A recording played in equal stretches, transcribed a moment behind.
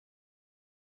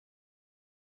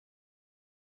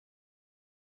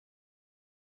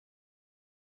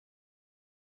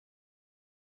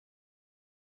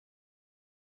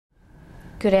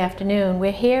Good afternoon.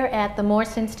 We're here at the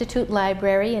Morse Institute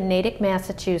Library in Natick,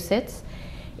 Massachusetts.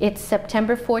 It's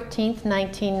September 14th,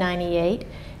 1998,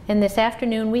 and this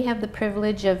afternoon we have the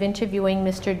privilege of interviewing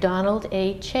Mr. Donald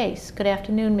A. Chase. Good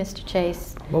afternoon, Mr.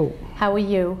 Chase. Hello. How are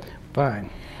you?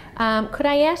 Fine. Could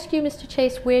I ask you, Mr.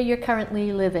 Chase, where you're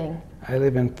currently living? I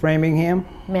live in Framingham.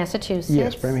 Massachusetts?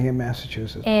 Yes, Framingham,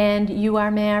 Massachusetts. And you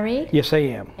are married? Yes, I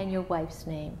am. And your wife's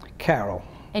name? Carol.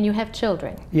 And you have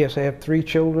children? Yes, I have 3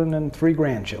 children and 3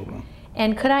 grandchildren.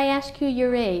 And could I ask you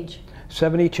your age?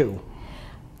 72.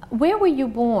 Where were you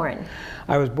born?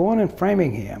 I was born in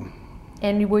Framingham.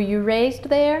 And were you raised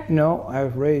there? No, I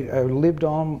lived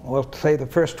on, well, say the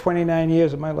first 29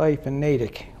 years of my life in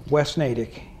Natick, West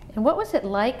Natick. And what was it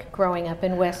like growing up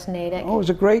in West Natick? Oh, it was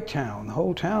a great town. The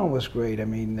whole town was great. I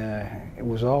mean, it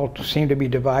was all seemed to be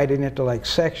divided into like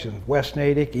sections: West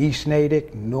Natick, East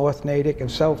Natick, North Natick, and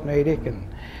South Natick.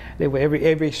 And they were,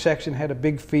 every section had a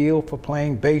big field for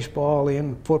playing baseball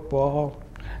in, football.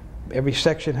 Every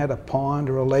section had a pond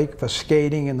or a lake for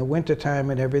skating in the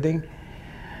wintertime and everything.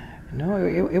 No,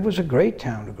 it was a great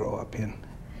town to grow up in.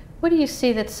 What do you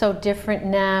see that's so different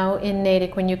now in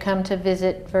Natick when you come to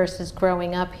visit versus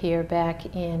growing up here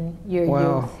back in your youth?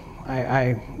 Well,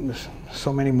 there's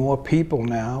so many more people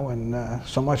now and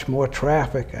so much more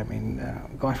traffic. I mean,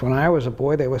 gosh, when I was a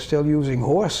boy, they were still using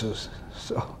horses.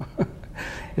 So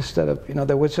instead of,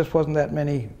 just wasn't that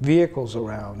many vehicles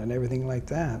around and everything like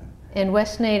that. In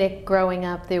West Natick, growing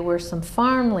up, there were some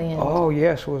farmland. Oh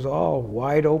yes, it was all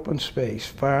wide open space,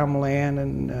 farmland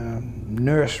and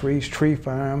nurseries, tree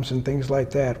farms and things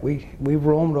like that. We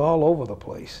roamed all over the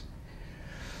place.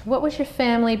 What was your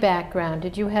family background?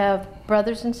 Did you have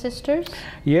brothers and sisters?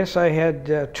 Yes, I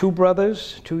had 2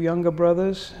 brothers, 2 younger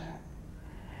brothers,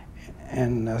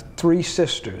 and 3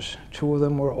 sisters. 2 of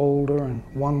them were older and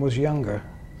 1 was younger.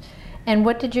 And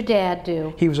what did your dad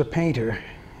do? He was a painter.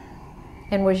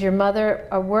 And was your mother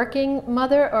a working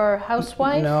mother or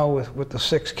housewife? No, with the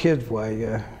 6 kids,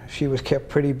 why, she was kept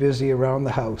pretty busy around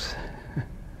the house.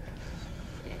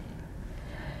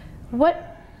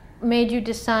 What made you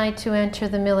decide to enter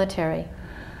the military?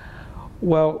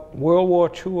 Well, World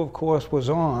War II, of course, was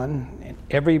on, and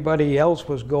everybody else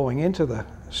was going into the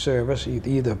service,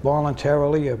 either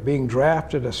voluntarily or being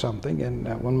drafted or something.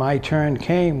 And when my turn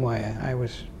came, why,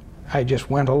 I just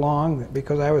went along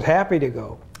because I was happy to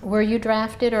go. Were you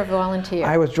drafted or volunteer?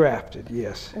 I was drafted,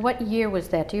 yes. What year was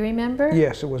that? Do you remember?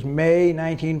 Yes, it was May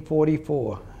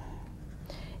 1944.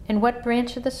 And what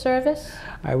branch of the service?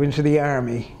 I went to the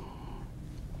Army.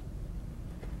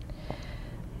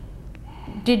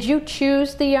 Did you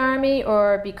choose the Army,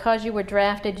 or because you were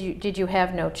drafted, did you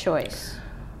have no choice?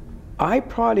 I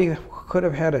probably could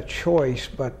have had a choice,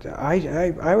 but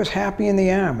I was happy in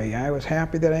the Army. I was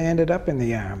happy that I ended up in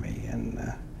the Army.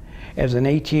 And as an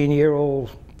 18-year-old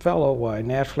fellow, why,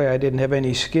 naturally I didn't have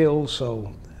any skills,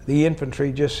 so the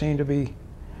infantry just seemed to be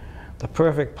the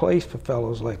perfect place for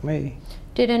fellows like me.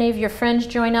 Did any of your friends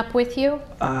join up with you?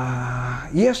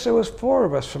 Yes, there was 4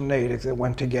 of us from Natick that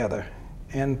went together,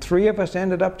 and 3 of us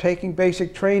ended up taking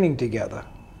basic training together.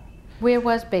 Where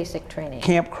was basic training?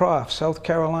 Camp Croft, South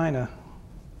Carolina.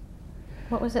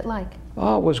 What was it like?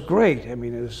 Oh, it was great. I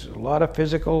mean, there's a lot of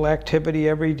physical activity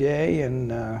every day,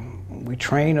 and we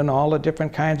trained on all the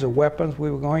different kinds of weapons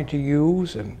we were going to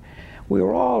use, and we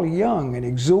were all young and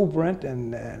exuberant,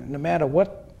 and no matter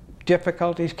what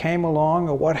difficulties came along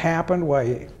or what happened,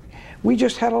 why, we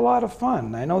just had a lot of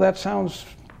fun. I know that sounds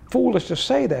foolish to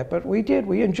say that, but we did.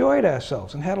 We enjoyed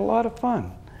ourselves and had a lot of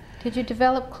fun. Did you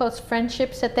develop close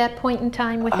friendships at that point in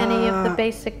time with any of the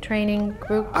basic training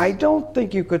groups? I don't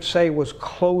think you could say it was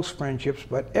close friendships,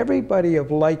 but everybody of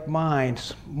like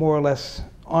minds, more or less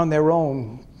on their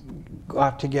own,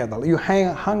 got together. You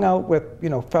hung out with,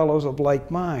 fellows of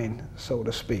like mind, so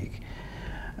to speak.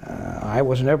 I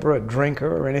was never a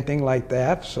drinker or anything like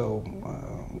that, so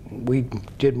we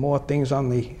did more things on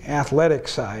the athletic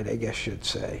side, I guess you'd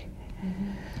say. Mm-hmm.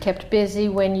 Kept busy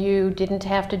when you didn't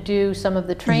have to do some of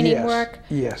the training work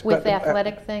with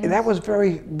athletic things? That was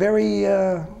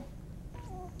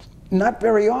not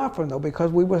very often though,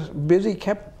 because we were busy,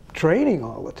 kept training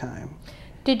all the time.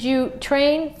 Did you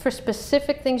train for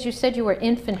specific things? You said you were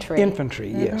infantry.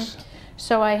 Infantry, yes.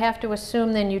 So I have to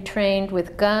assume then you trained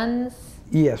with guns?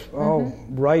 Yes,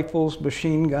 rifles,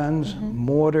 machine guns,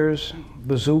 mortars,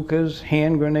 bazookas,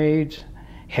 hand grenades,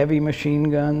 heavy machine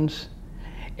guns.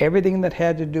 Everything that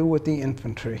had to do with the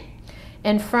infantry.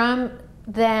 And from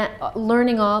that,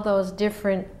 learning all those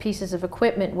different pieces of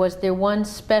equipment, was there one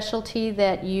specialty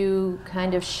that you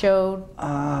kind of showed?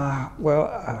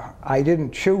 Well, I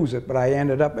didn't choose it, but I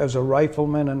ended up as a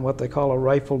rifleman and what they call a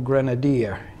rifle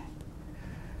grenadier.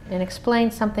 And explain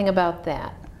something about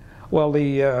that. Well,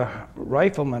 the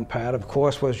rifleman part, of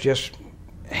course, was just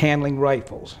handling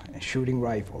rifles, shooting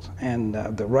rifles. And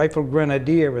the rifle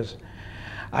grenadier is,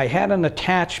 I had an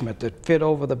attachment that fit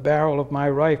over the barrel of my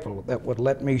rifle that would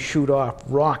let me shoot off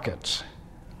rockets.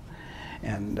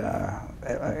 And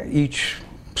each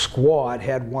squad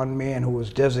had one man who was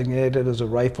designated as a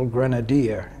rifle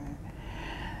grenadier.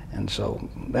 And so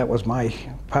that was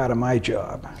part of my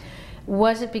job.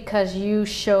 Was it because you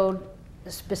showed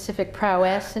specific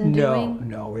prowess in doing?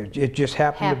 No, it just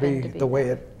happened to be the way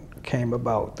it came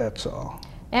about, that's all.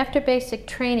 After basic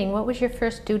training, what was your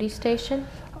first duty station?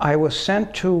 I was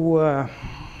sent to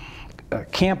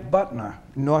Camp Butner,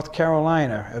 North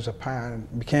Carolina, as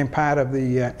became part of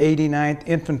the 89th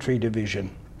Infantry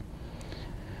Division.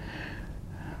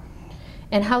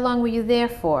 And how long were you there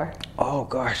for? Oh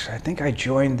gosh, I think I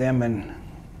joined them in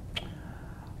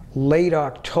late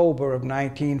October of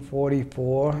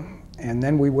 1944, and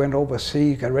then we went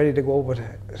overseas, got ready to go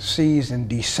overseas in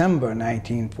December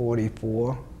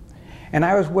 1944, and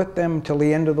I was with them till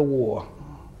the end of the war.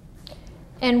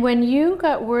 And when you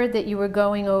got word that you were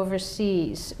going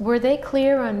overseas, were they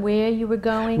clear on where you were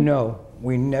going? No,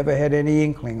 we never had any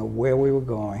inkling of where we were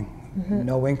going. Mm-hmm.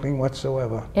 No inkling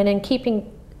whatsoever. And in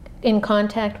keeping in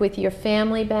contact with your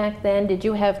family back then, did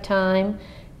you have time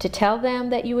to tell them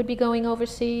that you would be going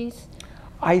overseas?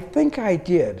 I think I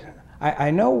did.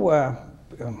 I know a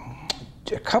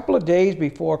couple of days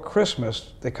before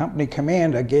Christmas, the company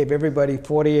commander gave everybody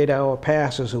 48-hour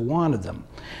passes who wanted them.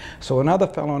 So another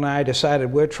fellow and I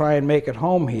decided we'd try and make it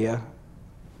home here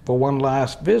for one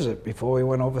last visit before we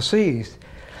went overseas.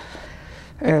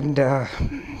 And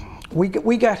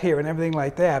we got here and everything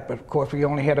like that, but of course we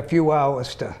only had a few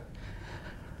hours to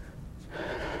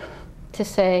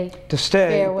stay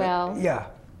farewell. But, yeah.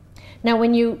 Now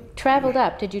when you traveled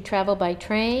up, did you travel by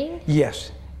train?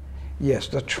 Yes. Yes,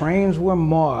 the trains were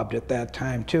mobbed at that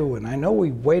time too, and I know we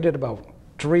waited about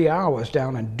 3 hours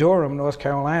down in Durham, North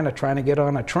Carolina, trying to get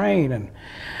on a train, and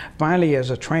finally, as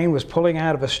a train was pulling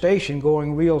out of a station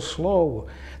going real slow,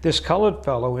 this colored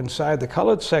fellow inside the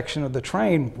colored section of the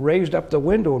train raised up the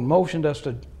window and motioned us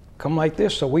to come like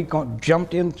this, so we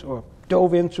jumped in or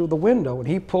dove in through the window, and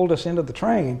he pulled us into the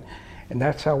train, and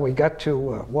that's how we got to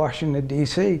Washington,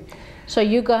 D.C. So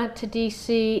you got to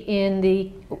D.C. in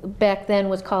the, back then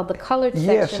was called the colored section of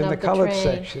the train. Yes, in the colored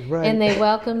section, right. And they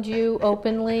welcomed you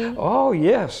openly? Oh,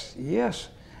 yes, yes.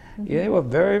 Mm-hmm. Yeah, they were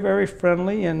very, very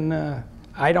friendly, and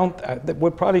they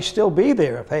would probably still be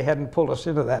there if they hadn't pulled us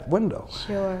into that window.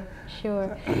 Sure,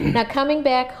 sure. Now coming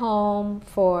back home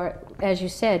for, as you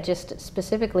said, just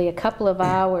specifically a couple of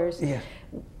hours, yeah.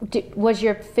 Was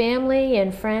your family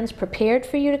and friends prepared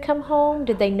for you to come home?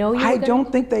 Did they know you were I don't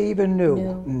think they even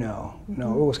knew. No.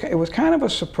 Mm-hmm. It was kind of a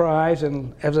surprise,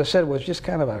 and as I said, it was just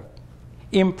kind of a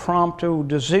impromptu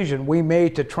decision we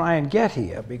made to try and get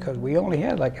here, because we only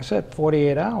had, like I said,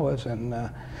 48 hours, and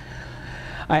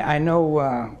I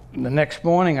know the next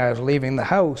morning I was leaving the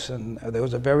house, and there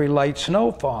was a very light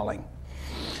snow falling,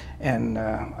 and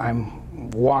I'm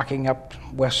walking up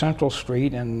West Central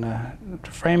Street and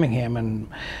to Framingham, and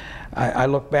I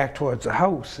looked back towards the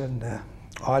house, and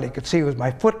all you could see was my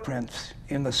footprints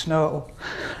in the snow.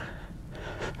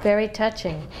 Very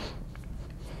touching.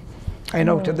 I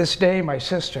know to this day, my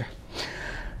sister.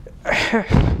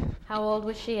 How old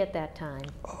was she at that time?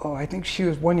 Oh, I think she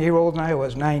was 1 year old and I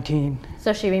was 19.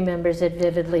 So she remembers it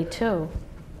vividly too.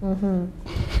 Mm-hmm.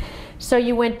 So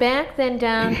you went back then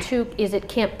down to, is it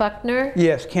Camp Buckner?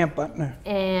 Yes, Camp Buckner.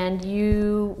 And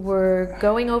you were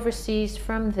going overseas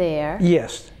from there.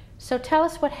 Yes. So tell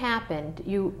us what happened.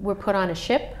 You were put on a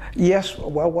ship? Yes,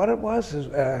 well what it was is,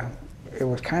 it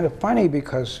was kind of funny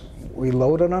because we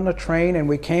loaded on a train and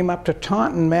we came up to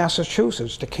Taunton,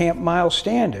 Massachusetts to Camp Miles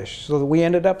Standish, so that we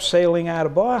ended up sailing out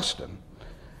of Boston.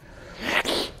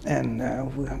 And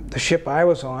the ship I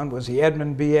was on was the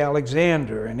Edmund B.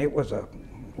 Alexander, and it was a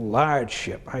large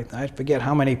ship. I forget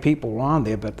how many people were on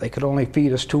there, but they could only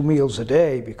feed us 2 meals a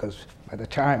day, because by the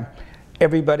time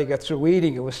everybody got through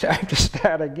eating, it was time to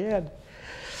start again.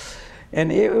 And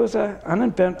it was an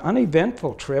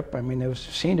uneventful trip. I mean, it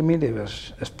seemed to me there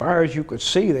was, as far as you could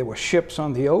see, there were ships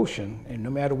on the ocean, and no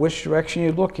matter which direction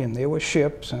you look in, there were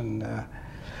ships. And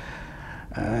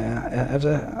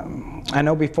I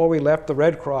know before we left, the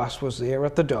Red Cross was there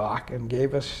at the dock and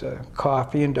gave us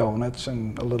coffee and donuts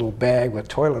and a little bag with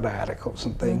toilet articles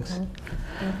and things.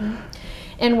 Mm-hmm. Mm-hmm.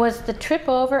 And was the trip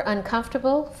over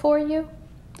uncomfortable for you?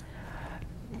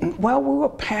 Well, we were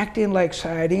packed in like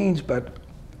sardines, but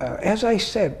as I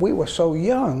said, we were so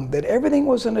young that everything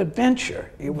was an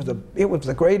adventure. It was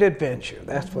a great adventure.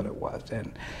 That's what it was.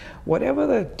 And whatever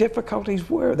the difficulties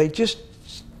were, they just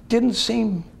didn't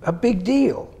seem a big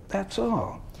deal. That's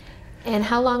all. And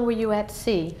how long were you at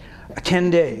sea? 10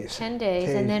 days. 10 days.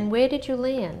 And then where did you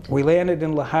land? We landed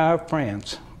in Le Havre,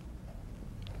 France.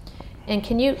 And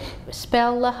can you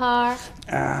spell Le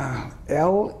Havre?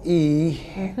 L-E,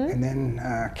 and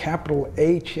then capital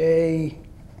H-A,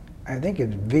 I think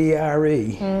it's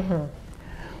V-R-E.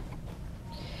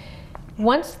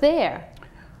 Once there.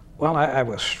 Well, I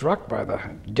was struck by the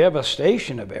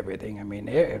devastation of everything. I mean,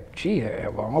 gee,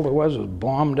 all there was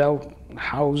bombed out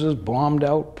houses, bombed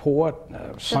out port,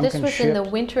 sunken ships. So this was in the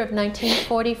winter of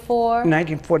 1944?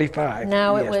 1945.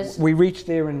 Now yes. it was... We reached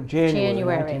there in January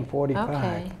 1945.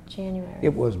 Okay, January.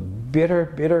 It was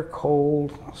bitter, bitter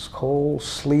cold. It was cold,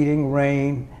 sleeting,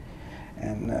 rain.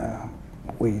 And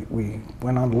we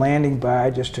went on landing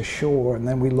barges to shore, and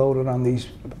then we loaded on these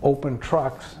open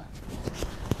trucks.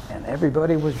 And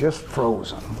everybody was just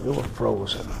frozen. We were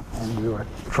frozen. And we were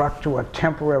trucked to a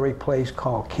temporary place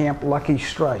called Camp Lucky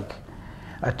Strike,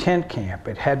 a tent camp.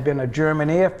 It had been a German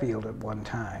airfield at one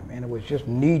time, and it was just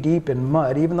knee-deep in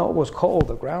mud. Even though it was cold,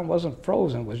 the ground wasn't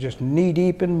frozen. It was just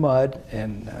knee-deep in mud.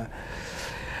 And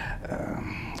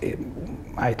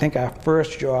I think our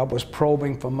first job was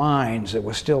probing for mines. There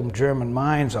were still German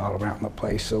mines all around the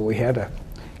place, so we had to,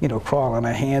 you know, crawl on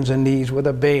our hands and knees with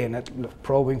a bayonet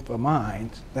probing for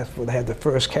mines. That's where they had the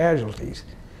first casualties.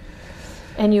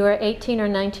 And you were 18 or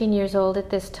 19 years old at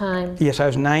this time? Yes, I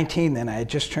was 19 then. I had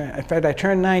just turned, in fact, I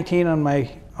turned 19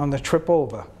 on the trip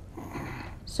over.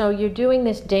 So you're doing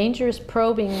this dangerous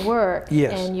probing work,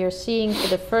 yes, and you're seeing for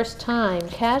the first time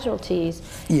casualties,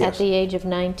 yes, at the age of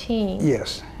 19.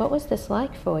 Yes. What was this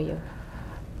like for you?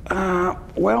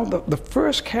 Well, the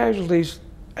first casualties,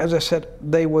 as I said,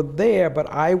 they were there, but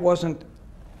I wasn't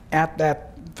at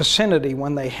that vicinity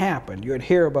when they happened. You'd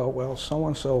hear about, well,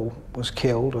 so-and-so was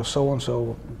killed or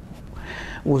so-and-so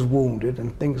was wounded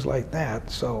and things like that.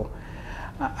 So,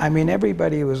 I mean,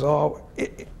 everybody was all...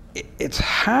 It's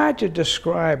hard to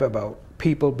describe about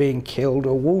people being killed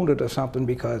or wounded or something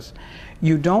because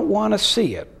you don't want to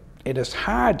see it. It is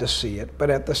hard to see it, but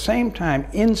at the same time,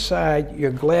 inside,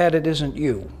 you're glad it isn't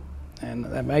you. And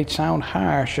that might sound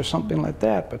harsh or something like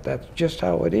that, but that's just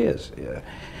how it is.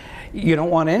 You don't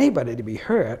want anybody to be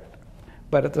hurt,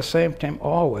 but at the same time,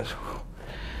 always,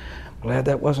 glad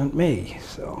that wasn't me.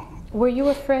 So. Were you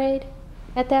afraid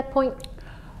at that point?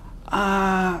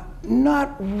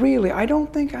 Not really. I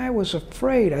don't think I was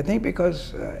afraid. I think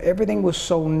because everything was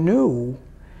so new,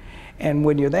 and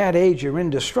when you're that age, you're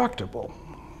indestructible.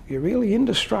 You're really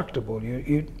indestructible.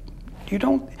 You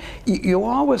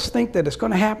always think that it's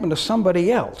going to happen to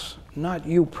somebody else, not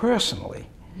you personally.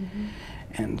 Mm-hmm.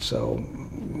 And so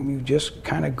you just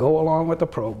kind of go along with the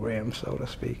program, so to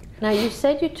speak. Now, you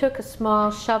said you took a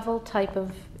small shovel type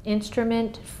of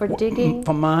instrument for digging?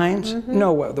 For mines? Mm-hmm.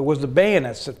 No, there was the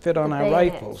bayonets that fit on our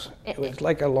rifles. It was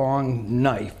like a long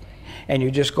knife. And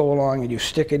you just go along and you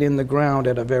stick it in the ground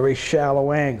at a very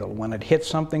shallow angle. When it hits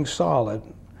something solid,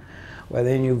 well,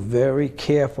 then you very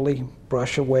carefully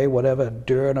brush away whatever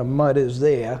dirt or mud is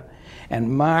there and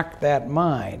mark that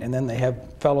mine. And then they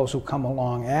have fellows who come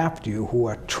along after you who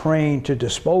are trained to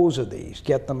dispose of these,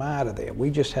 get them out of there. We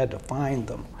just had to find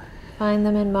them. Find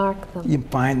them and mark them. You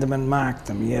find them and mark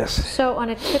them, yes. So on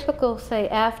a typical, say,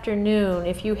 afternoon,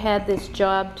 if you had this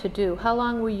job to do, how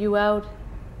long were you out?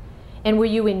 And were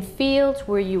you in fields?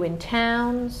 Were you in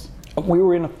towns? We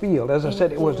were in a field. As I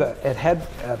said, it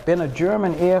had been a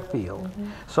German airfield. Mm-hmm.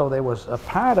 So there was a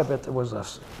part of it that was a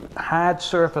hard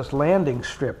surface landing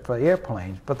strip for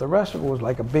airplanes, but the rest of it was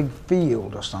like a big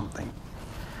field or something.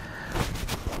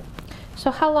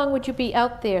 So how long would you be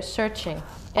out there searching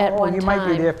at one time? You might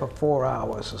be there for 4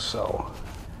 hours or so.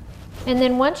 And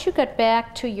then once you got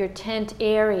back to your tent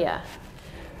area,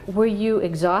 were you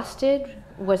exhausted?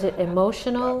 Was it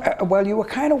emotional? Well, you were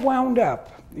kind of wound up.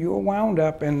 You were wound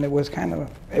up, and it was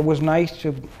nice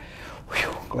to,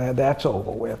 whew, glad that's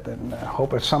over with, and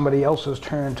hope it's somebody else's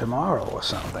turn tomorrow or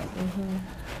something. Mm-hmm.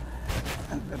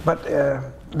 But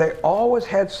they always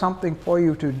had something for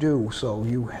you to do, so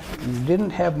you didn't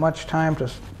have much time to,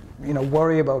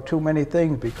 worry about too many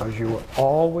things because you were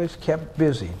always kept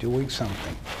busy doing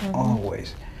something, mm-hmm.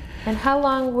 always. And how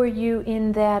long were you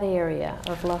in that area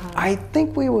of Le Havre? I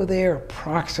think we were there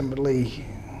approximately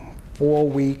 4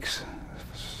 weeks,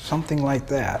 something like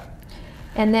that.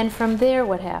 And then from there,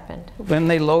 what happened? Then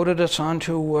they loaded us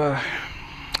onto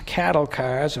cattle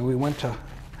cars, and we went to...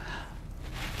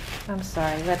 I'm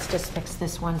sorry, let's just fix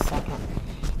this 1 second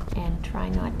and try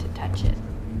not to touch it.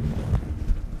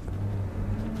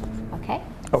 Okay.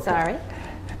 Okay. Sorry.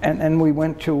 And we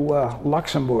went to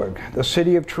Luxembourg, the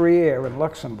city of Trier in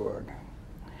Luxembourg.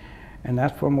 And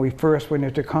that's when we first went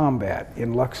into combat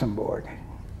in Luxembourg.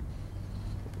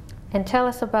 And tell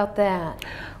us about that.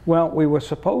 Well, we were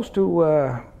supposed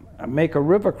to make a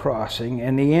river crossing,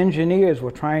 and the engineers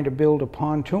were trying to build a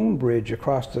pontoon bridge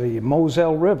across the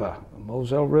Moselle River. The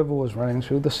Moselle River was running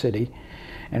through the city,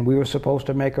 and we were supposed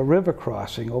to make a river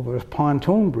crossing over a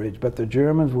pontoon bridge, but the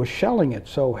Germans were shelling it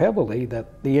so heavily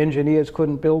that the engineers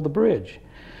couldn't build the bridge.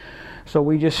 So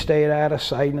we just stayed out of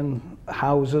sight in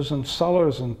houses and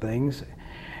cellars and things,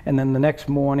 and then the next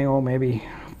morning, or maybe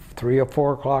 3 or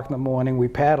 4 o'clock in the morning, we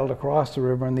paddled across the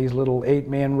river in these little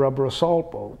 8-man rubber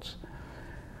assault boats.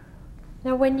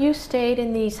 Now, when you stayed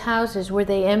in these houses, were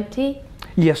they empty?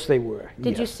 Yes, they were.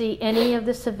 Did you yes. see any of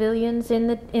the civilians in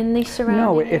the surrounding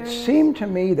No, areas? it seemed to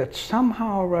me that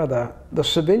somehow or other the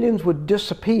civilians would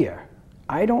disappear.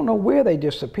 I don't know where they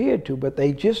disappeared to, but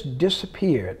they just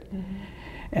disappeared. Mm-hmm.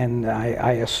 And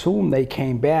I assume they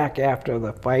came back after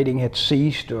the fighting had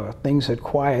ceased or things had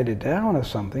quieted down or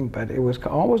something, but it was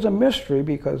always a mystery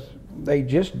because they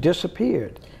just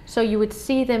disappeared. So you would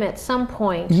see them at some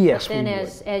point? Yes, but then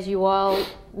as you all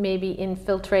maybe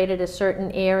infiltrated a certain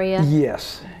area,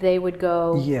 yes, they would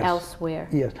go yes. elsewhere?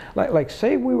 Yes. Like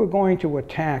say we were going to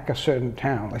attack a certain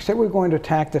town. Like say we were going to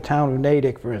attack the town of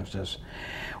Natick, for instance.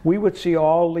 We would see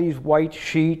all these white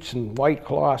sheets and white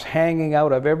cloths hanging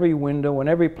out of every window and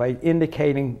every place,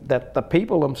 indicating that the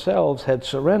people themselves had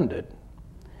surrendered.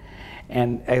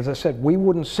 And as I said, we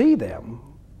wouldn't see them,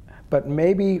 but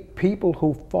maybe people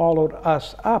who followed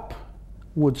us up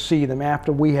would see them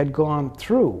after we had gone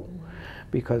through,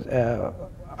 because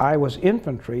I was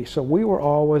infantry, so we were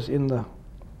always in the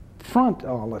front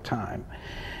all the time.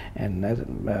 And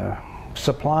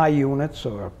supply units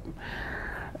or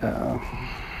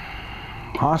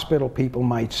hospital people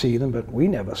might see them, but we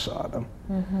never saw them.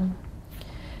 Mm-hmm.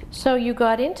 So you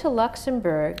got into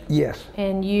Luxembourg. Yes.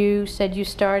 And you said you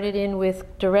started in with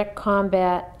direct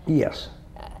combat. Yes.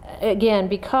 Again,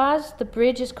 because the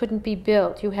bridges couldn't be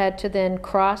built, you had to then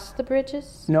cross the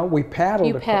bridges? No, we paddled.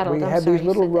 You paddled. We had these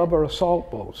little rubber assault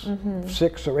boats,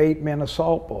 6 or 8 man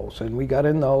assault boats, and we got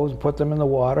in those and put them in the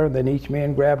water, and then each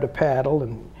man grabbed a paddle.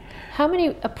 And how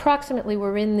many approximately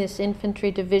were in this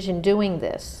infantry division doing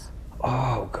this?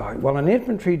 Oh, God. Well, an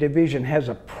infantry division has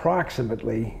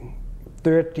approximately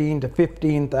 13 to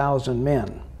 15,000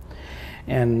 men.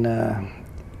 And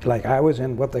like I was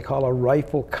in what they call a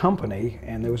rifle company,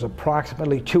 and there was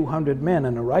approximately 200 men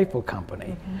in a rifle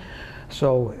company. Mm-hmm.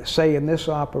 So say in this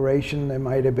operation there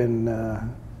might have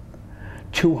been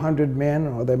 200 men,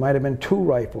 or there might have been 2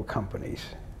 rifle companies.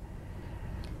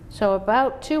 So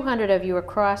about 200 of you were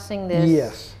crossing this?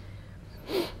 Yes.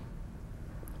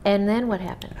 And then what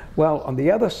happened? Well, on the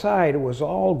other side, it was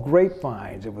all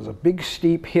grapevines. It was a big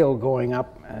steep hill going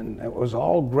up, and it was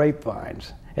all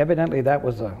grapevines. Evidently that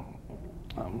was a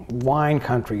wine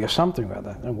country or something or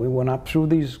other. And we went up through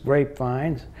these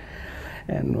grapevines,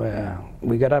 and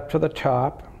we got up to the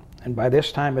top, and by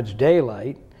this time it's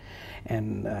daylight,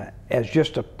 and as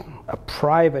just a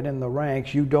private in the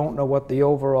ranks, you don't know what the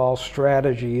overall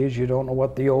strategy is, you don't know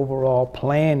what the overall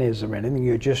plan is or anything.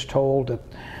 You're just told that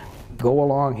go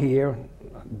along here,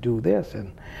 do this.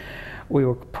 And we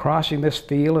were crossing this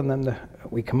field, and then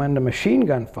we come under machine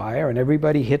gun fire, and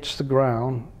everybody hits the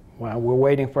ground while we're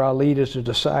waiting for our leaders to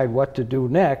decide what to do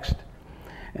next.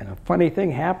 And a funny thing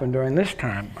happened during this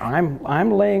time. I'm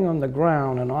laying on the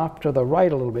ground, and off to the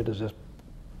right a little bit is this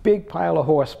big pile of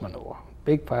horse manure,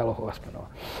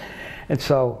 And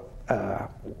so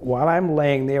while I'm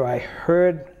laying there, I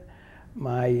heard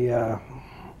my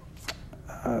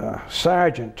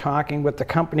sergeant talking with the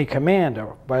company commander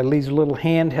by these little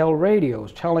handheld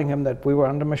radios, telling him that we were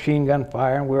under machine gun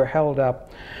fire and we were held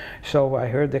up. So I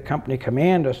heard the company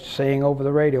commander saying over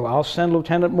the radio, "I'll send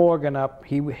Lieutenant Morgan up.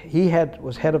 He was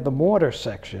head of the mortar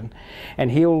section,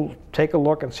 and he'll take a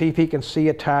look and see if he can see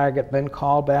a target, then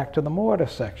call back to the mortar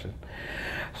section."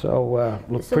 So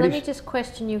let me just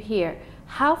question you here.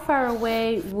 How far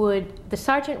away would the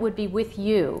sergeant would be with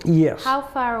you? Yes. How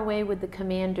far away would the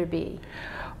commander be?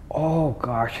 Oh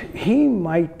gosh, he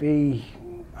might be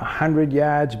 100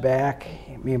 yards back.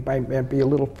 He might be a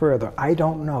little further. I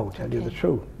don't know, to tell you the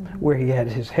truth, where he had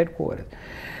his headquarters.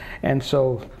 And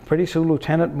so pretty soon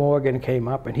Lieutenant Morgan came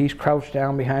up, and he's crouched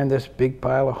down behind this big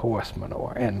pile of horse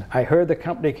manure. And I heard the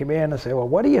company commander say, "Well,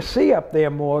 what do you see up there,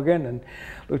 Morgan?" And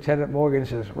Lieutenant Morgan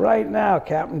says, "Right now,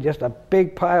 Captain, just a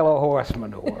big pile of horse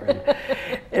manure." And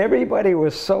everybody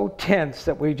was so tense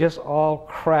that we just all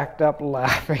cracked up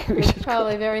laughing. It's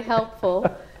probably very helpful.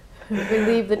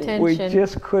 Relieve the tension. We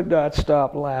just could not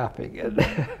stop laughing.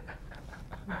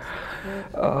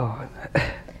 Oh,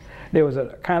 there was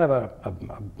a kind of a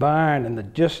barn in the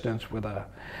distance with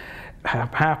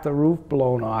half the roof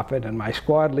blown off it, and my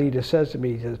squad leader says to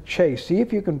me, he says, Chase, see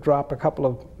if you can drop a couple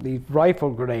of these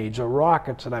rifle grenades or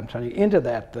rockets that I'm telling you into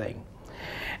that thing.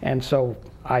 And so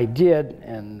I did,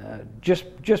 and just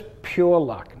pure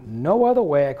luck. No other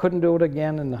way. I couldn't do it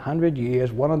again in 100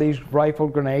 years. One of these rifle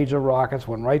grenades or rockets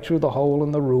went right through the hole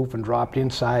in the roof and dropped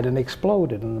inside and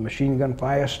exploded, and the machine gun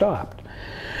fire stopped.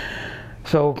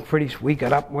 So we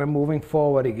got up, we're moving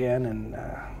forward again, and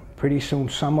pretty soon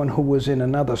someone who was in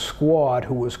another squad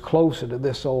who was closer to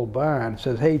this old barn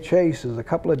says, hey Chase, there's a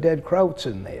couple of dead krauts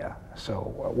in there.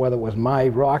 So whether it was my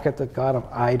rocket that got them,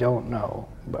 I don't know.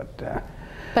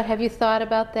 But have you thought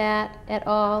about that at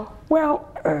all? Well,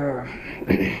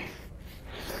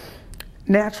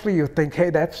 naturally you think, hey,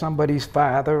 that's somebody's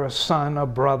father, a son, a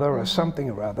brother, or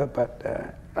something or other.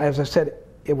 But as I said,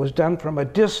 it was done from a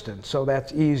distance, so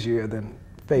that's easier than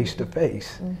face to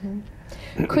face.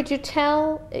 Could you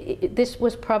tell, this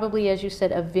was probably, as you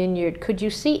said, a vineyard. Could you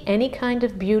see any kind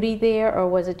of beauty there, or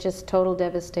was it just total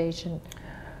devastation?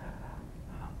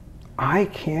 I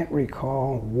can't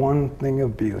recall one thing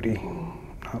of beauty.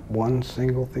 Not one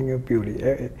single thing of beauty.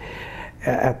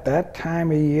 At that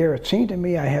time of year, it seemed to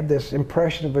me I had this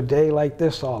impression of a day like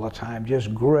this all the time,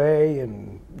 just gray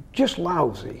and just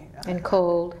lousy. And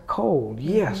cold. Cold,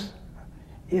 yes.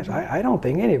 Yes, I don't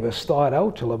think any of us thawed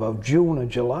out till about June or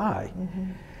July.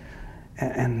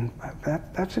 And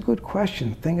that's a good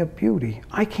question, thing of beauty.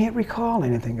 I can't recall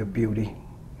anything of beauty.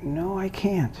 No, I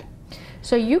can't.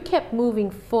 So you kept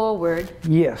moving forward.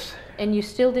 Yes. And you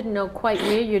still didn't know quite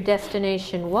where your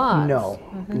destination was. No,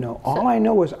 no. All I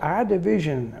know is our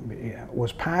division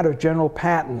was part of General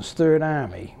Patton's Third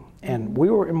Army, and we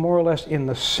were more or less in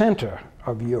the center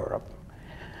of Europe.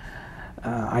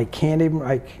 I can't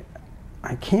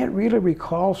really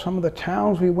recall some of the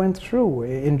towns we went through,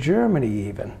 in Germany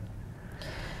even.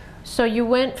 So you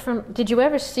went from, did you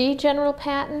ever see General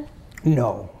Patton?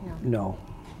 No.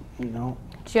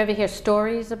 Did you ever hear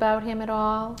stories about him at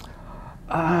all?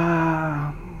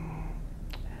 I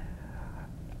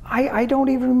don't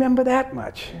even remember that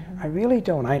much. I really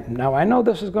don't. Now I know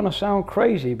this is going to sound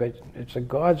crazy, but it's a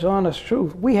God's honest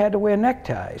truth. We had to wear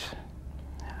neckties.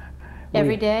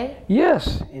 Every day?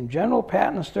 Yes. In General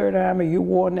Patton's Third Army, you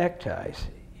wore neckties.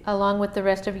 Along with the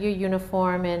rest of your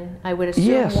uniform and, I would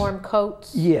assume, warm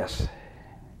coats? Yes.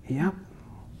 Yep.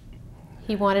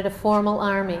 He wanted a formal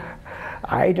army.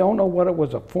 I don't know what it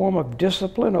was, a form of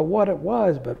discipline or what it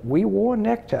was, but we wore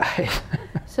neckties.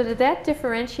 So did that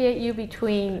differentiate you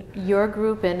between your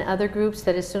group and other groups,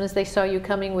 that as soon as they saw you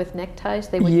coming with neckties,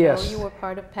 they would know you were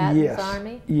part of Patton's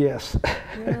army? Yes.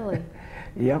 Really?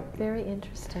 Yep. Very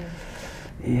interesting.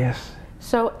 Yes.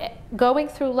 So going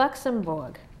through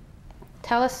Luxembourg,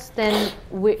 tell us then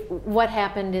what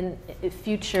happened in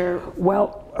future.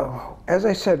 Well, as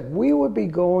I said, we would be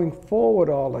going forward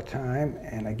all the time,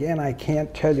 and again, I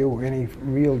can't tell you any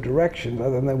real direction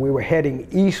other than we were heading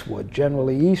eastward,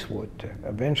 generally eastward, to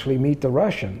eventually meet the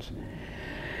Russians.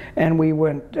 And we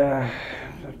went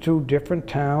to different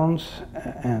towns,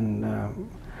 and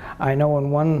I know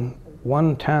in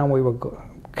one town we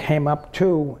came up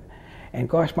to, and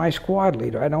gosh, my squad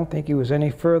leader, I don't think he was any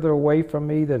further away from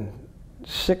me than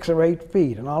 6 or 8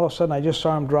 feet, and all of a sudden I just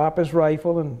saw him drop his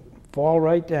rifle and fall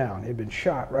right down. He'd been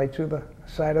shot right through the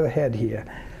side of the head here.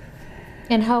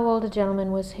 And how old a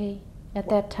gentleman was he at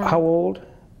that time? How old?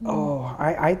 Oh,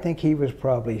 I think he was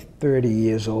probably 30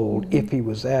 years old, if he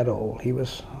was that old. He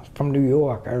was from New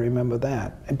York, I remember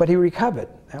that. But he recovered.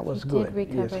 That was good. Did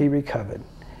recover. Yes, he recovered.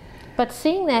 But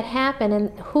seeing that happen, and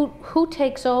who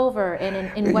takes over,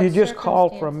 and in what You just call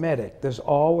for a medic. There's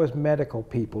always medical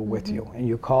people with you, and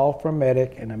you call for a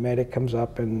medic, and a medic comes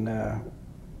up and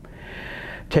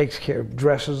takes care,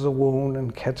 dresses the wound,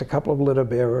 and gets a couple of litter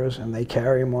bearers, and they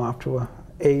carry him off to a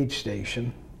aid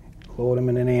station, load him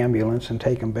in an ambulance, and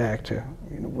take him back to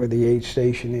where the aid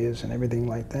station is, and everything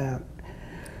like that.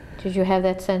 Did you have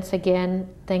that sense again?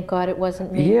 Thank God it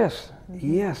wasn't me. Yes,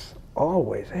 yes,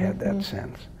 always I had that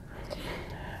sense.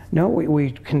 No,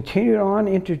 we continued on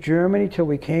into Germany till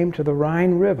we came to the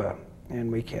Rhine River,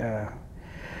 and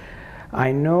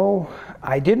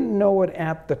I didn't know it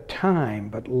at the time,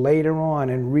 but later on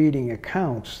in reading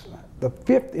accounts, the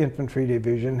 5th Infantry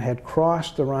Division had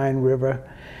crossed the Rhine River,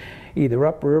 either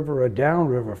upriver or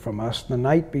downriver from us the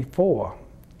night before,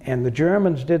 and the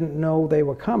Germans didn't know they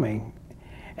were coming,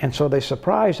 and so they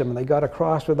surprised them and they got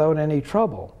across without any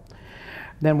trouble.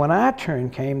 Then when our turn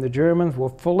came, the Germans were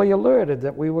fully alerted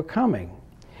that we were coming.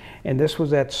 And this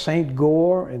was at St.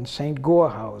 Gore and St.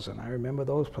 Gorehausen. I remember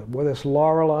those, where this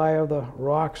Lorelei of the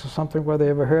Rocks or something, whether you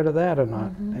ever heard of that or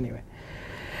not. Anyway.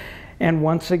 And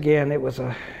once again, it was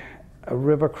a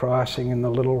river crossing in the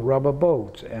little rubber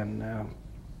boats. And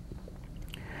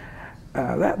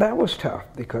that was tough,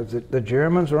 because the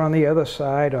Germans were on the other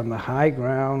side, on the high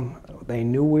ground. They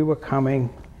knew we were coming.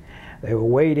 They were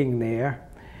waiting there.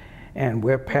 And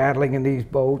we're paddling in these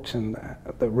boats, and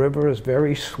the river is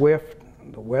very swift.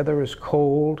 The weather is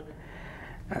cold,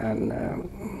 and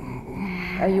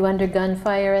are you under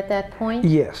gunfire at that point?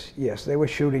 Yes, yes, they were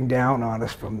shooting down on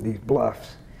us from these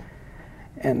bluffs,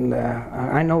 and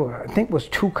I think it was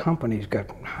 2 companies got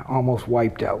almost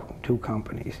wiped out. 2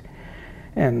 companies,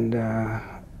 and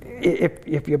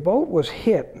if your boat was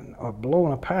hit or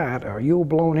blown apart, or you were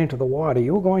blown into the water,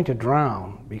 you were going to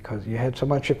drown, because you had so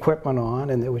much equipment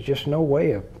on, and there was just no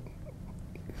way of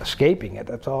escaping it.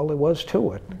 That's all there was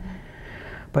to it.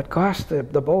 But gosh, the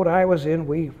boat I was in,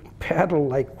 we paddled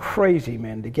like crazy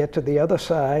men to get to the other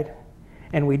side,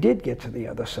 and we did get to the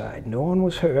other side. No one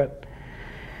was hurt.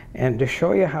 And to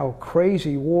show you how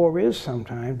crazy war is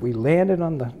sometimes, we landed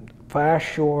on the far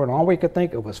shore, and all we could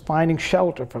think of was finding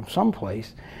shelter from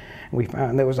someplace. And we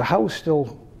found there was a house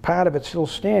still, part of it still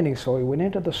standing, so we went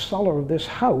into the cellar of this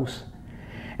house,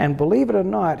 and believe it or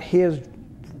not, here's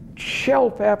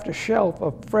shelf after shelf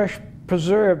of fresh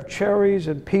preserved cherries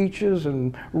and peaches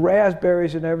and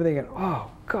raspberries and everything, and oh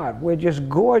God, we're just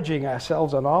gorging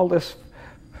ourselves on all this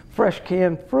fresh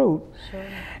canned fruit. Sure.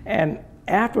 And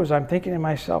afterwards I'm thinking to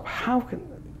myself, how can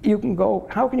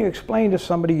you explain to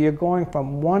somebody you're going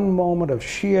from one moment of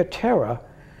sheer terror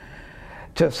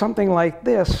to something like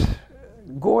this,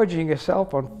 gorging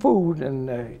yourself on food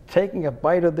and taking a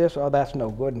bite of this, oh that's no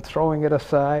good, and throwing it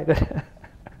aside.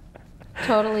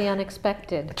 Totally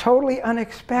unexpected. Totally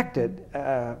unexpected.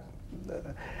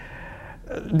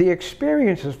 The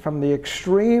experiences from the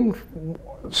extreme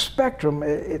spectrum,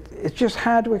 it's just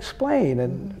hard to explain.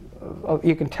 And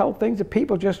you can tell things that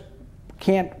people just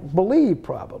can't believe,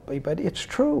 probably, but it's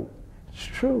true. It's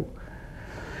true.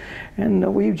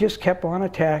 And we just kept on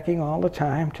attacking all the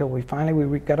time till we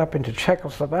finally got up into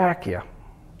Czechoslovakia.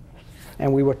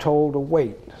 And we were told to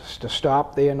wait, to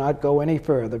stop there, not go any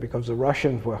further, because the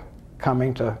Russians were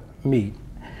coming to meet.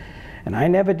 And I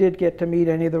never did get to meet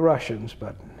any of the Russians,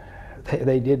 but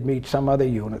they did meet some other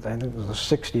unit. I think it was the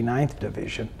 69th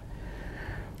Division.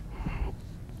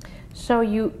 So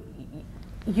you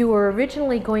were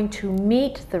originally going to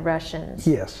meet the Russians?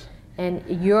 Yes. And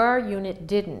your unit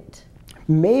didn't?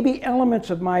 Maybe elements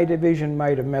of my division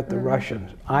might have met the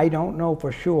Russians. I don't know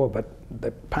for sure, but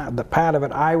the part of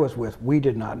it I was with, we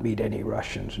did not meet any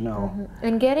Russians, no.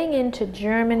 And getting into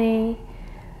Germany,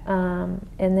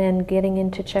 and then getting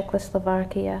into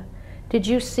Czechoslovakia, did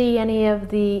you see any of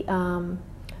the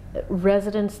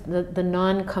residents, the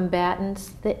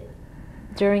non-combatants,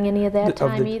 during any of that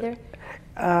time either?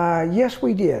 Yes,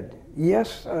 we did.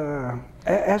 Yes,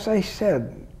 as I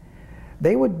said,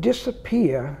 they would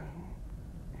disappear,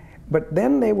 but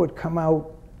then they would come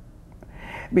out,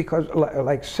 because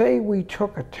like say we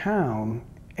took a town,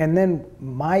 and then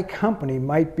my company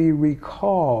might be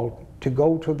recalled to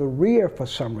go to the rear for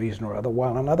some reason or other,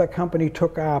 while another company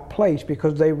took our place,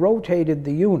 because they rotated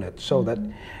the unit, so that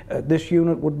this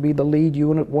unit would be the lead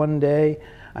unit one day,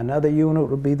 another unit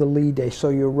would be the lead day, so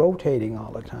you're rotating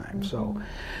all the time. So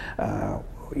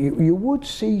you would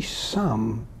see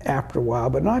some after a while,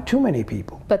 but not too many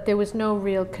people. But there was no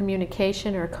real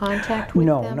communication or contact with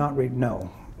them? No, not really, no,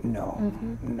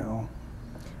 no.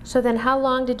 So then how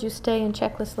long did you stay in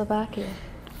Czechoslovakia?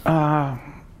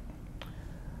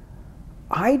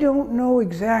 I don't know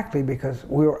exactly, because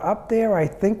we were up there, I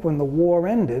think, when the war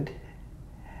ended,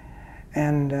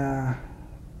 and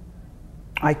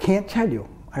I can't tell you.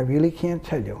 I really can't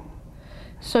tell you.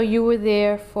 So you were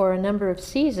there for a number of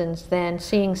seasons then,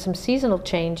 seeing some seasonal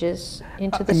changes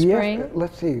into the spring? Yes,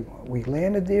 let's see. We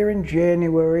landed there in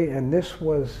January, and this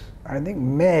was, I think,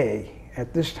 May.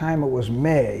 At this time it was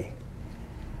May.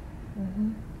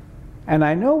 And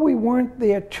I know we weren't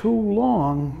there too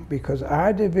long, because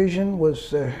our division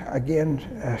was,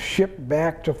 again, shipped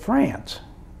back to France.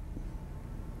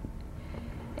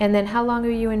 And then how long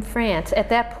were you in France? At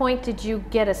that point, did you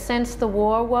get a sense the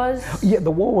war was? Yeah,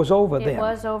 the war was over then. It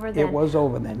was over then? It was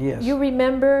over then, yes. You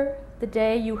remember the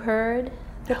day you heard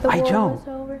that the war was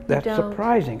over? That's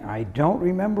surprising. I don't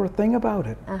remember a thing about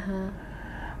it.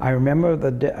 I remember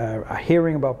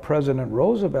hearing about President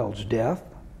Roosevelt's death,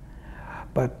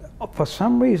 but for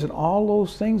some reason all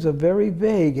those things are very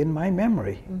vague in my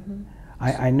memory.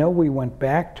 I know we went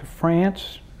back to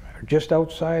France, just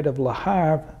outside of Le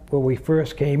Havre, where we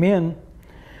first came in,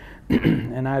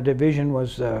 and our division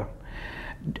was,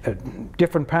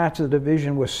 different parts of the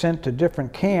division were sent to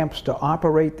different camps to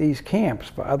operate these camps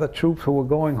for other troops who were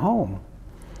going home.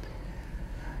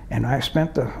 And I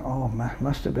spent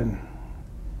must have been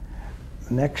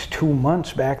the next 2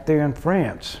 months back there in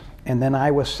France. And then I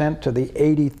was sent to the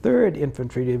 83rd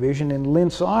Infantry Division in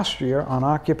Linz, Austria on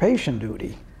occupation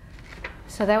duty.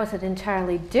 So that was an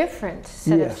entirely different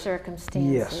set of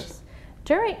circumstances. Yes.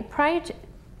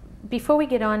 Before we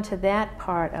get on to that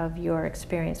part of your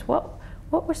experience, what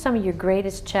were some of your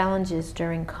greatest challenges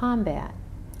during combat?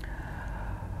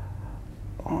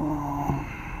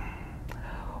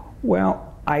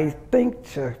 Well, I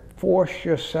think to force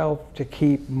yourself to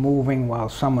keep moving while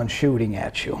someone's shooting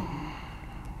at you,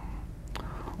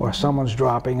 or someone's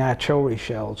dropping artillery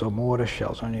shells or mortar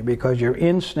shells on you, because your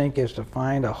instinct is to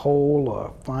find a hole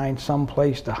or find some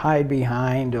place to hide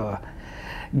behind or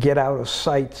get out of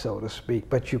sight, so to speak,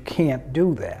 but you can't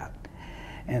do that.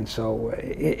 And so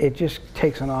it just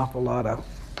takes an awful lot of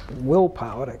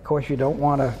willpower. Of course, you don't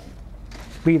want to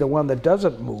be the one that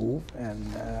doesn't move, and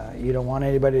you don't want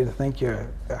anybody to think you're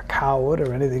a coward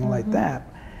or anything like that.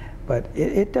 But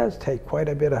it does take quite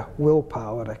a bit of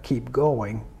willpower to keep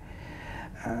going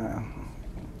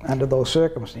under those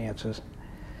circumstances.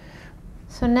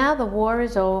 So now the war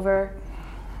is over.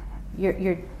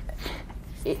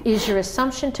 Is your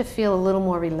assumption to feel a little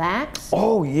more relaxed?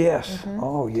 Oh, yes.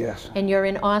 Oh, yes. And you're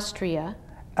in Austria?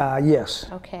 Yes.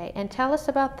 Okay, and tell us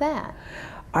about that.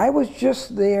 I was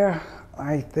just there,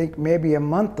 I think maybe a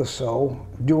month or so,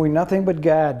 doing nothing but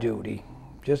guard duty.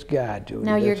 Just guard duty.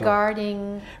 Now you're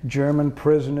guarding? German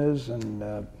prisoners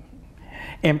and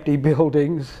empty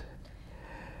buildings.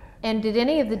 And did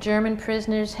any of the German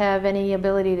prisoners have any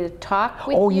ability to talk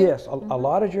with you? Oh, yes. A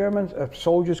lot of German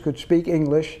soldiers could speak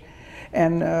English.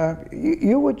 And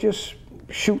you would just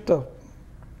shoot the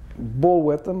bull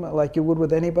with them like you would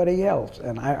with anybody else.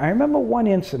 And I remember one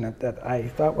incident that I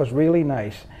thought was really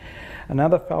nice.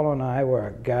 Another fellow and I were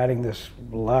guarding this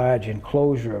large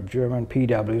enclosure of German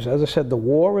PWs. As I said, the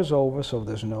war is over, so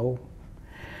there's no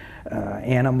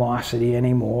animosity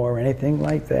anymore or anything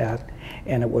like that.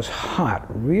 And it was hot,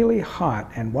 really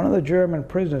hot. And one of the German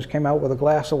prisoners came out with a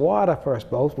glass of water for us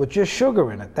both with just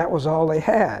sugar in it. That was all they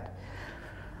had.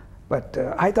 But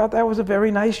I thought that was a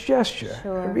very nice gesture.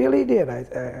 Sure. I really did.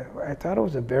 I thought it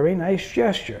was a very nice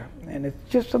gesture. And it's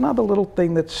just another little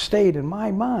thing that stayed in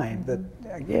my mind that,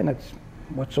 again, it's,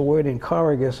 what's the word,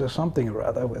 incorrigus or something or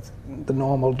other with the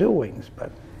normal doings.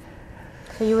 But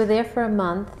so you were there for a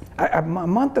month? A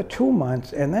month or 2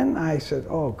 months, and then I said,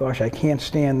 oh gosh, I can't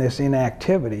stand this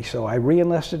inactivity. So I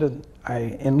re-enlisted,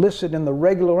 I enlisted in the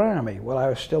regular army while I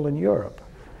was still in Europe.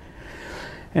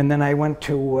 And then I went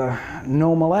to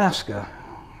Nome, Alaska.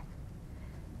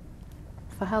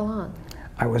 For how long?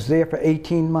 I was there for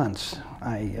 18 months.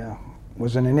 I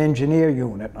was in an engineer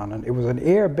unit. It was an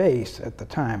air base at the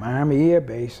time, Army Air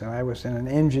Base, and I was in an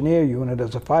engineer unit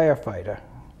as a firefighter,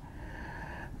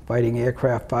 fighting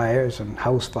aircraft fires and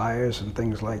house fires and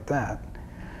things like that.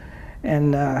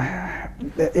 And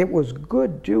it was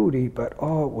good duty, but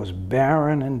oh, it was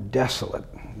barren and desolate,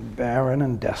 barren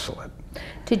and desolate.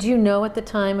 Did you know at the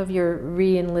time of your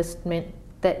re-enlistment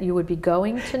that you would be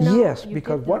going to Nome? Yes,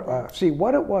 because see,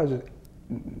 what it was,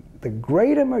 the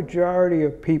greater majority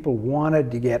of people wanted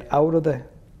to get out of the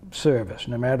service,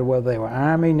 no matter whether they were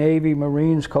Army, Navy,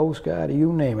 Marines, Coast Guard,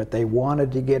 you name it, they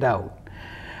wanted to get out.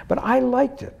 But I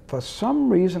liked it. For some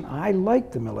reason, I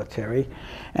liked the military,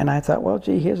 and I thought, well,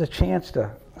 gee, here's a chance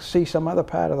to see some other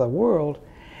part of the world.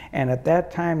 And at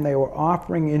that time, they were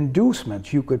offering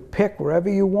inducements. You could pick wherever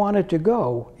you wanted to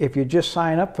go if you just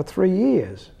sign up for 3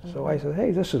 years. So I said,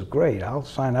 hey, this is great. I'll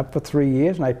sign up for 3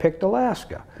 years, and I picked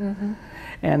Alaska.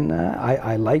 And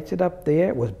I liked it up there.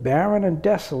 It was barren and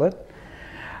desolate,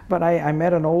 but I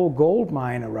met an old gold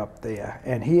miner up there,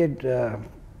 and he had,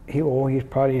 he's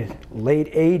probably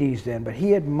late 80s then, but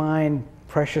he had mined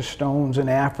precious stones in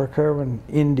Africa and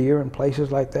India and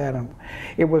places like that. And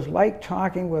it was like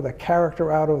talking with a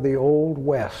character out of the Old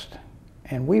West.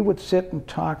 And we would sit and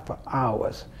talk for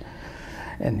hours.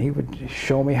 And he would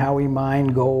show me how he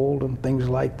mined gold and things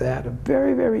like that. A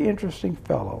very, very interesting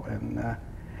fellow. And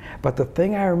but the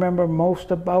thing I remember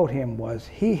most about him was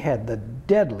he had the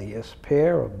deadliest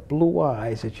pair of blue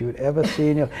eyes that you would ever see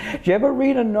in your life. Did you ever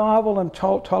read a novel and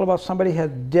told about somebody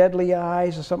had deadly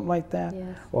eyes or something like that?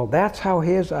 Yes. Well, that's how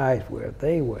his eyes were.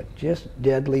 They were just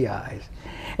deadly eyes.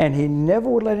 And he never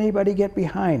would let anybody get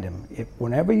behind him.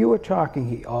 Whenever you were talking,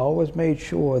 he always made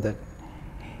sure that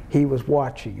he was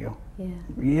watching you. Yeah.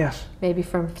 Yes. Maybe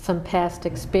from some past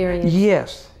experience.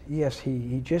 Yes. yes,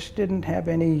 he just didn't have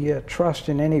any trust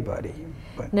in anybody.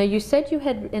 But Now, you said you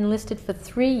had enlisted for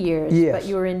 3 years, yes. but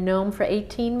you were in Nome for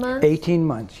 18 months? 18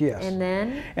 months, yes. And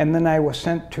then? And then I was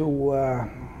sent to,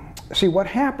 see what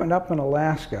happened up in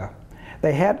Alaska,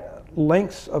 they had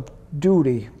lengths of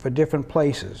duty for different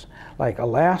places. Like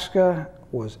Alaska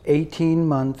was 18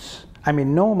 months,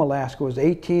 Nome, Alaska was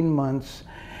 18 months,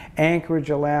 Anchorage,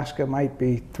 Alaska might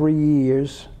be 3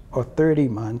 years or 30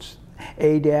 months,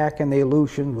 Adak and the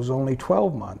Aleutian was only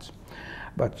 12 months.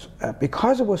 But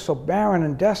because it was so barren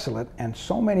and desolate and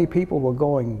so many people were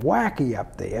going wacky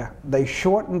up there, they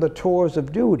shortened the tours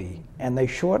of duty, and they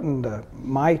shortened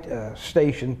my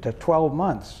station to 12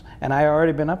 months. And I had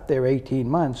already been up there 18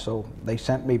 months, so they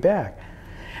sent me back.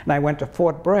 And I went to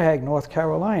Fort Bragg, North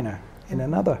Carolina, in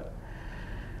another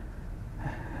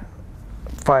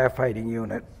firefighting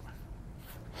unit.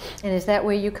 And is that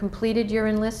where you completed your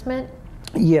enlistment?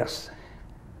 Yes.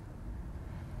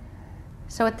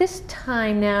 So at this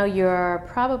time now, you're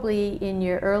probably in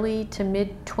your early to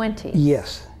mid-20s.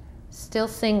 Yes. Still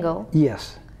single.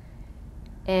 Yes.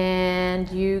 And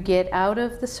you get out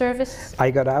of the service?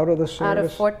 I got out of the service. Out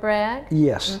of Fort Bragg?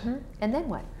 Yes. Mm-hmm. And then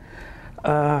what?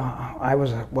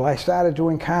 I started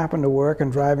doing carpenter work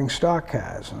and driving stock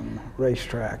cars on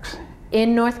racetracks.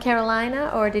 In North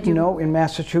Carolina, or did you? No, in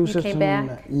Massachusetts. You came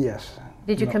back? Yes.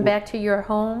 Did you come back to your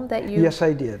home that you? Yes,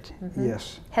 I did. Mm-hmm.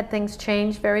 Yes. Had things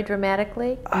changed very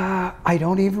dramatically? I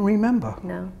don't even remember.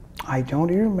 No. I don't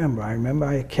even remember. I remember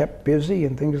I kept busy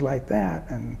and things like that,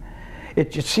 and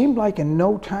it just seemed like in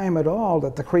no time at all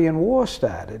that the Korean War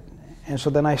started. And so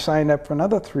then I signed up for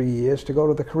another 3 years to go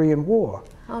to the Korean War.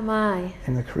 Oh my.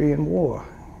 In the Korean War.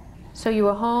 So you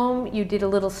were home, you did a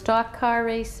little stock car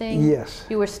racing. Yes.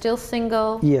 You were still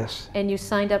single. Yes. And you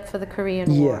signed up for the Korean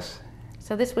War. Yes.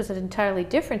 So this was an entirely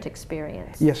different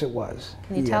experience. Yes, it was.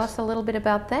 Can you tell us a little bit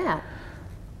about that?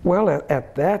 Well,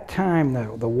 at that time,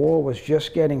 the war was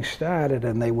just getting started,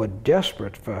 and they were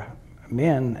desperate for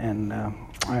men. And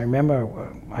I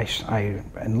remember I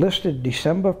enlisted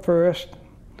December 1st,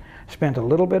 spent a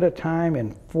little bit of time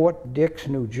in Fort Dix,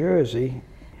 New Jersey.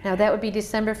 Now that would be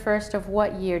December 1st of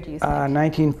what year, do you think?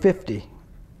 1950.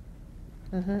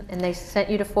 Mm-hmm. And they sent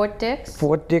you to Fort Dix?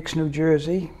 Fort Dix, New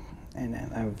Jersey. And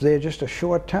I was there just a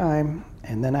short time,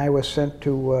 and then I was sent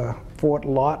to Fort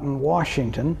Lawton,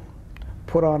 Washington,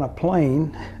 put on a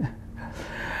plane,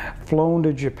 flown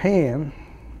to Japan,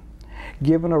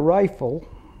 given a rifle,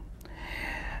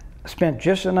 spent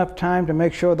just enough time to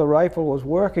make sure the rifle was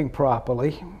working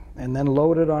properly, and then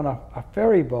loaded on a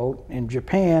ferry boat in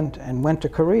Japan and went to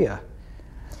Korea.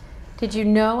 Did you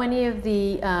know any of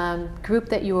the group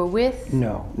that you were with?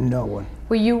 No, no one.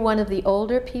 Were you one of the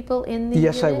older people in the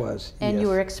Yes, unit? I was. And yes. you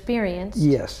were experienced?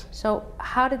 Yes. So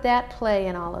how did that play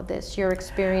in all of this, your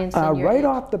experience and your right age?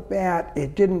 off the bat,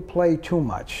 it didn't play too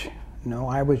much. No,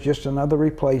 I was just another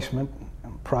replacement,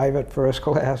 private first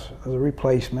class as a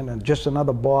replacement, and just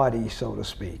another body, so to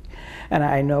speak. And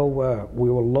I know we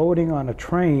were loading on a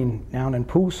train down in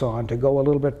Pusan to go a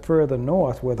little bit further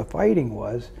north where the fighting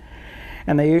was.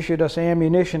 And they issued us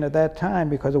ammunition at that time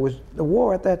because the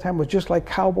war at that time was just like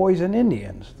cowboys and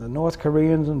Indians. The North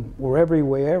Koreans were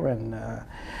everywhere, and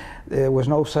there was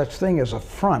no such thing as a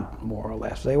front, more or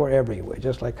less. They were everywhere,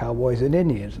 just like cowboys and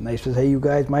Indians. And they said, hey, you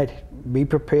guys might be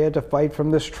prepared to fight from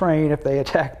this train if they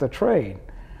attack the train.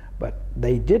 But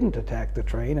they didn't attack the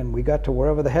train, and we got to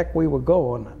wherever the heck we were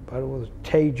going. But it was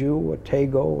Taeju or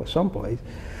Taego or someplace.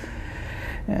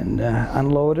 And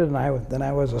unloaded, and then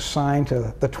I was assigned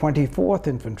to the 24th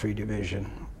Infantry Division.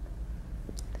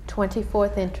 The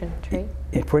 24th Infantry?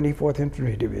 24th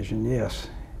Infantry Division, yes.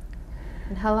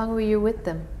 And how long were you with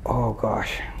them? Oh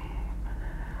gosh.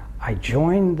 I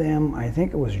joined them, I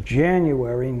think it was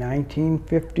January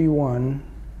 1951,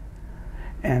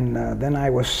 and then I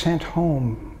was sent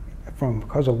home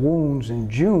because of wounds in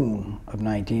June of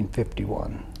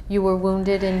 1951. You were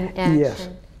wounded in action? Yes.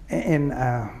 And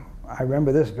I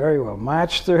remember this very well.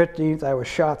 March 13th, I was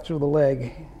shot through the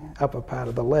leg, upper part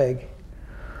of the leg.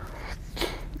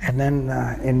 And then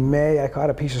in May, I caught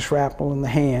a piece of shrapnel in the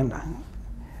hand.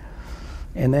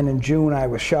 And then in June, I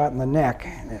was shot in the neck.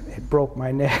 It broke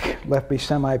my neck, left me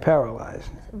semi-paralyzed.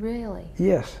 Really?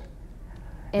 Yes.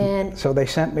 And so they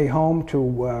sent me home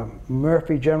to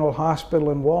Murphy General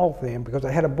Hospital in Waltham because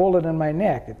I had a bullet in my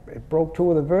neck. It broke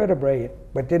 2 of the vertebrae,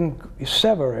 but didn't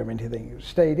sever anything. It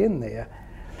stayed in there.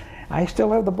 I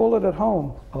still have the bullet at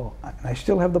home. Oh, I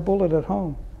still have the bullet at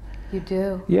home. You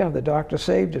do? Yeah, the doctor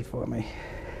saved it for me.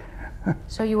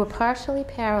 So you were partially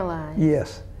paralyzed?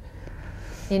 Yes.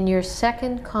 In your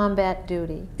second combat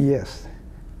duty? Yes.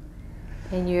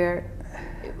 And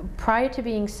prior to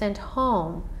being sent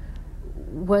home,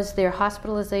 Was there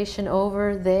hospitalization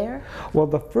over there? Well,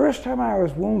 the first time I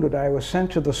was wounded, I was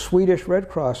sent to the Swedish Red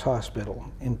Cross Hospital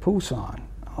in Pusan.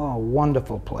 Oh,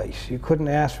 wonderful place. You couldn't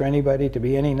ask for anybody to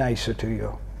be any nicer to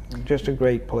you. Just a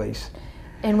great place.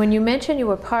 And when you mentioned you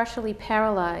were partially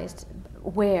paralyzed,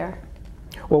 where?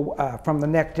 Well, from the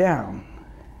neck down,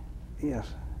 yes.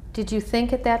 Did you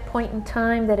think at that point in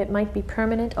time that it might be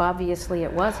permanent? Obviously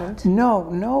it wasn't. No,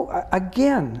 no.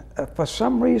 Again, for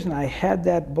some reason I had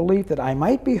that belief that I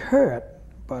might be hurt,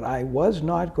 but I was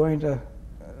not going to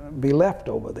be left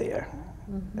over there.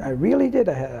 I really did.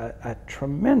 I had a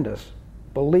tremendous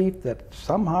belief that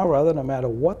somehow or other, no matter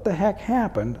what the heck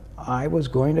happened, I was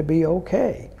going to be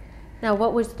okay. Now,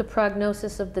 what was the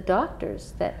prognosis of the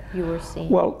doctors that you were seeing?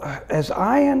 Well, as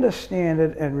I understand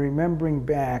it and remembering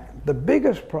back, the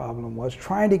biggest problem was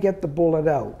trying to get the bullet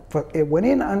out. It went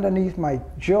in underneath my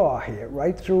jaw here,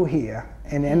 right through here,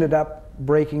 and ended up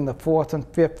breaking the 4th and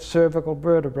 5th cervical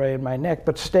vertebrae in my neck,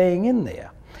 but staying in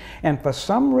there. And for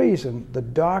some reason, the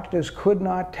doctors could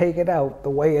not take it out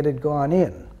the way it had gone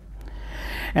in.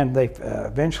 And they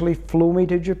eventually flew me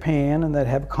to Japan, and they'd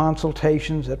have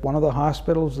consultations at one of the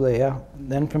hospitals there.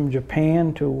 Then from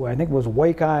Japan to, I think it was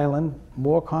Wake Island,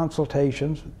 more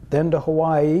consultations. Then to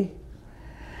Hawaii.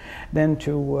 Then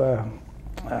to,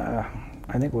 I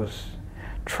think it was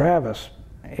Travis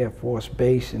Air Force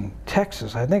Base in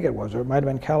Texas, I think it was, or it might have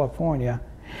been California.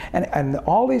 And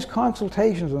all these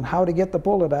consultations on how to get the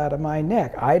bullet out of my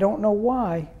neck. I don't know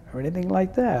why, or anything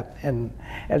like that. And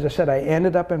as I said, I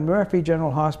ended up in Murphy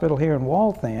General Hospital here in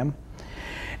Waltham,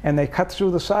 and they cut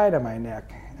through the side of my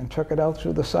neck and took it out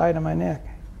through the side of my neck.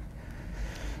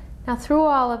 Now, through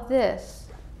all of this,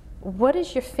 what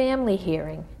is your family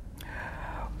hearing?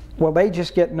 Well, they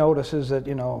just get notices that,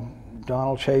 you know,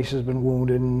 Donald Chase has been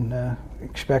wounded and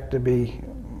expect to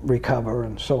recover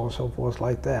and so on and so forth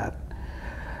like that.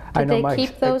 Did they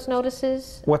keep those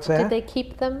notices? What's that? Did they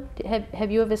keep them?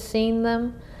 Have you ever seen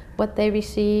them? What they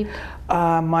received?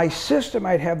 My sister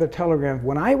might have the telegrams.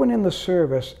 When I went in the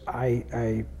service,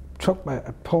 I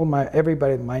pulled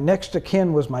everybody. My next of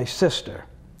kin was my sister.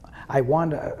 I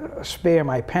wanted to spare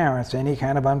my parents any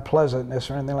kind of unpleasantness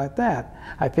or anything like that.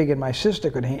 I figured my sister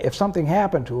could, if something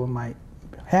happened to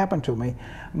me,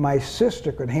 my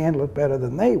sister could handle it better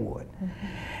than they would.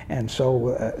 And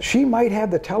so she might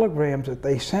have the telegrams that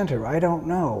they sent her. I don't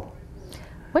know.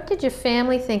 What did your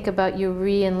family think about you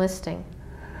re-enlisting?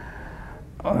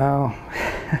 Well,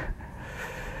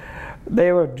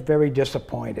 they were very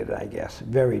disappointed, I guess.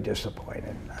 Very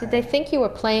disappointed. Did they think you were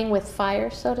playing with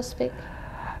fire, so to speak?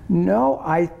 No,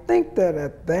 I think that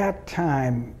at that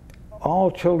time, all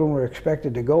children were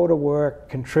expected to go to work,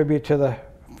 contribute to the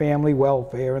family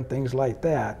welfare and things like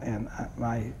that. And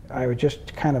I was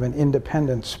just kind of an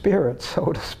independent spirit,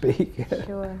 so to speak.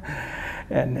 Sure.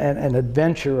 and an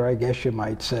adventurer, I guess you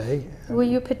might say. Were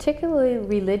you particularly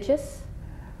religious?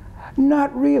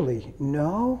 Not really,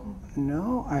 no,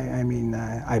 no. I mean,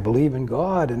 I believe in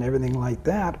God and everything like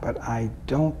that, but I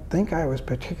don't think I was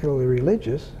particularly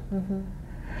religious.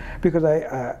 Because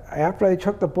after I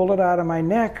took the bullet out of my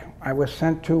neck, I was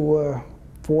sent to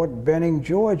Fort Benning,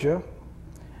 Georgia,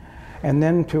 and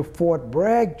then to Fort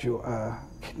Bragg,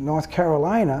 North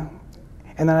Carolina,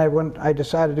 and then I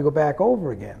decided to go back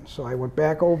over again. So I went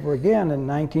back over again in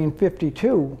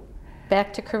 1952.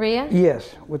 Back to Korea?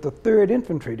 Yes, with the 3rd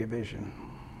Infantry Division.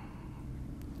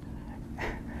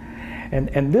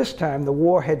 And this time the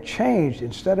war had changed.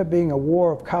 Instead of being a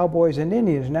war of cowboys and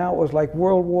Indians, now it was like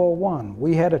World War I.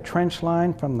 We had a trench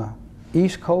line from the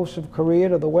east coast of Korea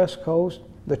to the west coast.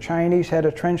 The Chinese had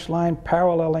a trench line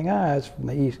paralleling ours from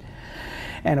the east.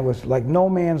 And it was like no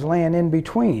man's land in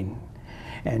between.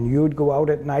 And you'd go out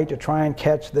at night to try and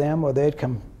catch them, or they'd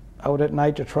come out at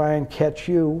night to try and catch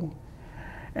you.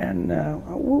 And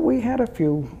we had a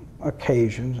few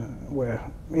occasions where,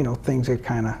 you know, things get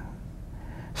kind of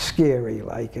scary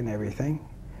like and everything.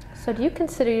 So do you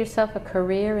consider yourself a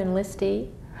career enlistee?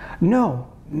 No,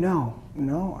 no,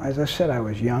 no. As I said, I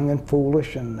was young and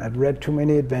foolish, and I'd read too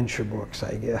many adventure books,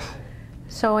 I guess.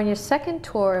 So on your second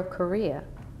tour of Korea,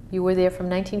 you were there from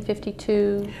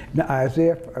 1952? No, I was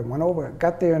there, I went over,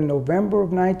 got there in November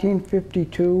of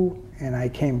 1952, and I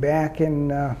came back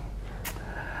in,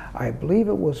 I believe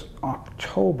it was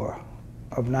October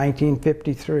of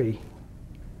 1953.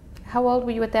 How old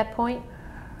were you at that point?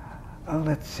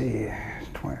 Let's see,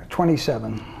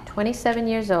 27. 27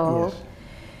 years old. Yes.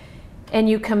 And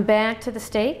you come back to the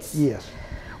States? Yes.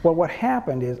 Well, what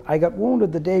happened is I got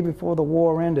wounded the day before the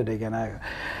war ended again.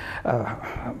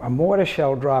 A mortar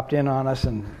shell dropped in on us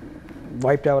and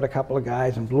wiped out a couple of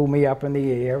guys and blew me up in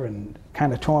the air, and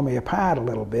kind of tore me apart a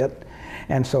little bit.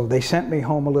 And so they sent me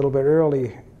home a little bit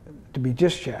early to be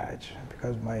discharged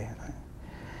because my...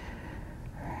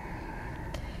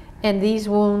 And these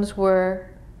wounds were?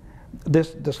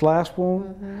 This last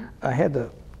wound, I had the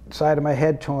side of my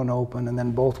head torn open and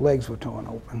then both legs were torn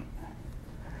open.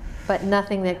 But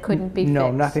nothing that couldn't be fixed?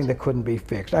 No, nothing that couldn't be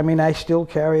fixed. I mean, I still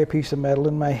carry a piece of metal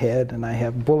in my head and I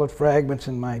have bullet fragments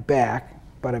in my back,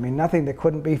 but I mean, nothing that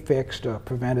couldn't be fixed or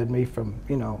prevented me from,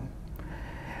 you know,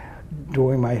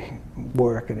 doing my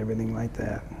work and everything like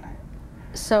that.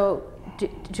 So,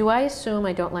 do I assume,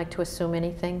 I don't like to assume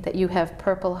anything, that you have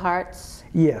Purple Hearts?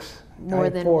 Yes. More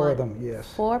than four one? of them,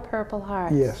 yes. 4 Purple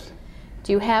Hearts? Yes.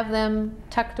 Do you have them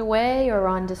tucked away or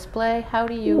on display? How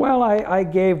do you? Well, I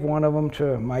gave one of them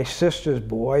to my sister's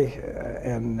boy,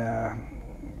 and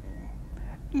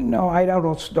no, I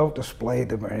don't display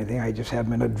them or anything. I just have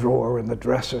them in a drawer in the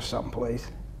dresser someplace.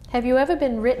 Have you ever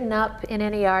been written up in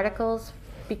any articles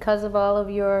because of all of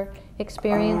your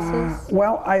experiences?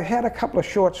 Well, I've had a couple of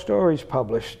short stories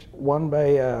published. One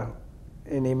by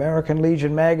in the American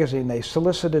Legion magazine. They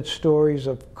solicited stories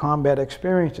of combat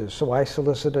experiences. So I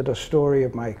solicited a story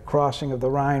of my crossing of the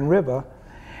Rhine River,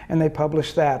 and they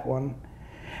published that one.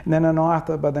 And then an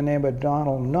author by the name of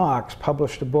Donald Knox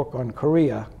published a book on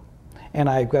Korea, and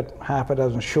I've got half a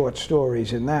dozen short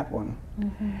stories in that one.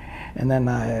 And then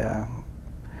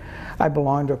I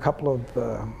belonged to a couple of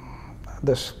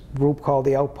this group called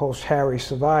the Outpost Harry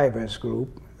Survivors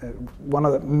Group, one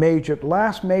of the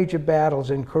last major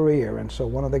battles in Korea, and so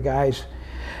one of the guys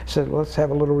said, let's have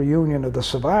a little reunion of the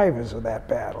survivors of that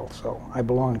battle. So I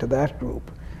belong to that group.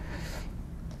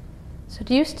 So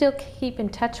do you still keep in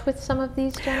touch with some of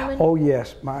these gentlemen? Oh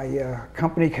yes, my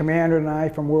company commander and I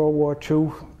from World War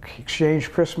II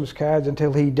exchanged Christmas cards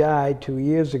until he died 2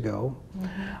 years ago.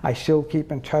 I still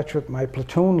keep in touch with my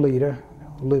platoon leader,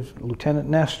 Lieutenant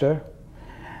Nestor,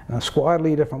 and a squad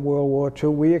leader from World War II.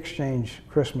 We exchange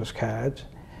Christmas cards.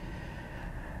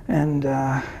 And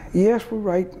yes,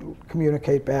 we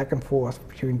communicate back and forth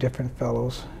between different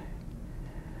fellows.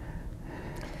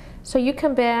 So you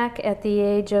come back at the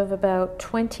age of about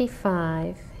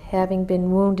 25, having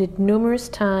been wounded numerous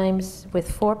times with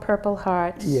 4 Purple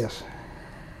Hearts. Yes.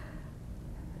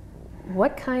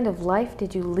 What kind of life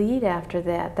did you lead after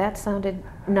that? That sounded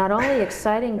not only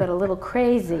exciting, but a little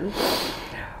crazy.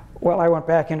 Well, I went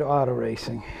back into auto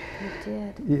racing. You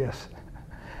did? Yes.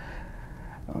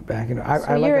 I went back into...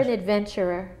 So you're an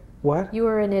adventurer. What? You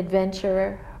were an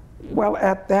adventurer. Well,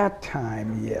 at that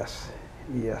time, yes.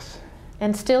 Yes.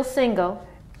 And still single.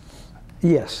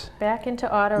 Yes. Back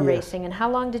into auto racing. And how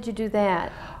long did you do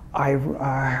that?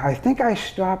 I think I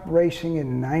stopped racing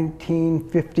in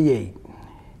 1958.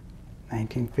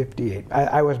 1958.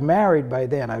 I was married by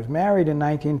then. I was married in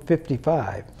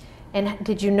 1955. And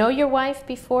did you know your wife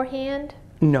beforehand?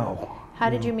 No. How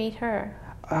did you meet her?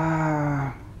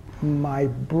 My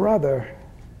brother,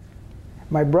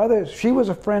 she was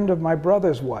a friend of my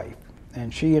brother's wife,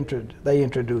 and they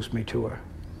introduced me to her.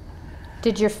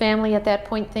 Did your family at that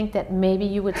point think that maybe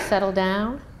you would settle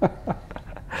down?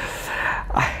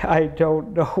 I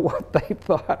don't know what they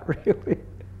thought, really.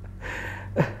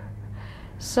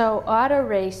 So auto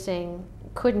racing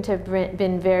couldn't have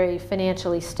been very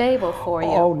financially stable for you.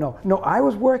 Oh, no. No, I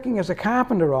was working as a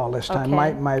carpenter all this time.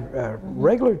 Okay. My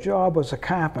regular job was a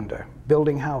carpenter,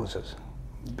 building houses.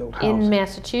 Built houses. In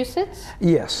Massachusetts?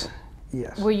 Yes,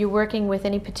 yes. Were you working with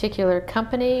any particular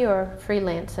company or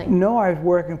freelancing? No, I was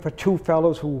working for 2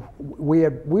 fellows who, we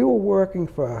were working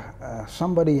for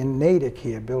somebody in Natick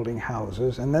here building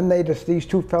houses, and then these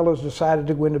 2 fellows decided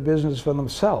to go into business for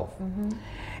themselves.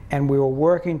 And we were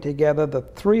working together, the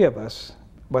 3 of us,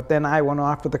 but then I went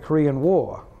off to the Korean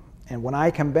War. And when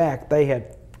I come back, they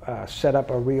had set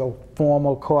up a real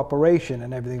formal corporation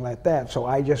and everything like that, so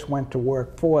I just went to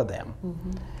work for them.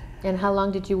 And how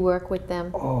long did you work with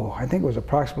them? Oh, I think it was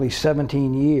approximately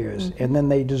 17 years, and then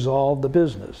they dissolved the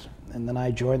business. And then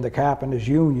I joined the Carpenters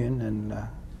Union, and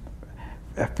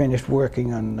I finished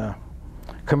working on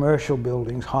commercial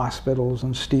buildings, hospitals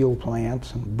and steel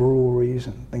plants and breweries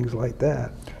and things like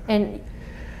that. And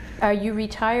are you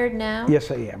retired now?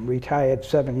 Yes, I am. Retired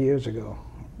 7 years ago.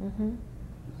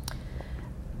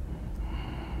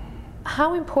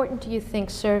 How important do you think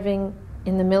serving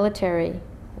in the military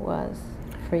was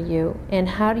for you, and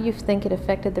how do you think it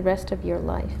affected the rest of your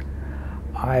life?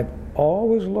 I've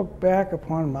always looked back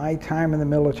upon my time in the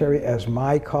military as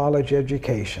my college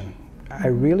education. I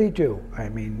really do. I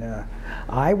mean,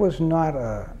 I was not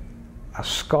a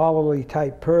scholarly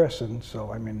type person,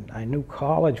 so I mean, I knew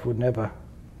college would never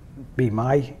be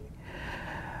my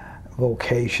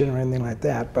vocation or anything like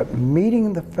that, but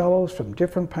meeting the fellows from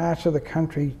different parts of the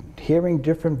country, hearing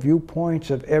different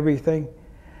viewpoints of everything,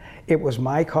 it was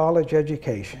my college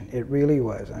education. It really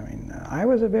was. I mean, I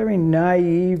was a very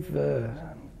naive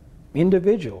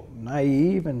individual,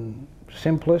 naive and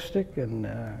simplistic and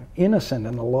innocent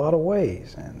in a lot of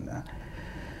ways. And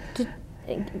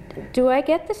do I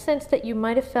get the sense that you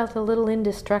might have felt a little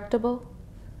indestructible?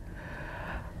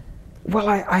 Well,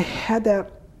 I had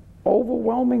that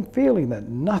overwhelming feeling that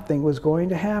nothing was going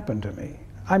to happen to me.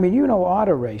 I mean, you know,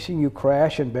 auto racing, you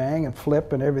crash and bang and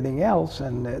flip and everything else,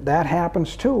 and that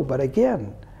happens too. But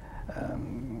again,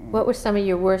 what were some of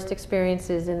your worst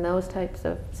experiences in those types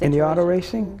of situations? In the auto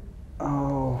racing?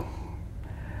 Oh,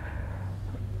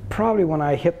 probably when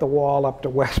I hit the wall up to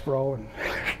Westboro and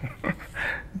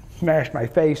smashed my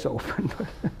face open.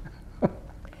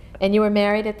 And you were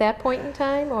married at that point in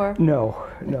time, or? No.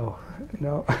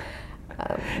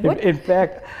 In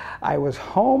fact, I was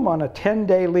home on a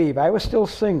 10-day leave. I was still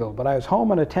single, but I was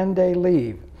home on a 10-day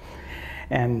leave.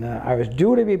 And I was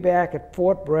due to be back at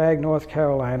Fort Bragg, North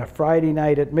Carolina, Friday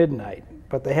night at midnight.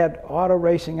 But they had auto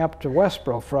racing up to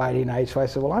Westboro Friday night, so I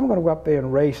said, well, I'm going to go up there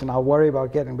and race, and I'll worry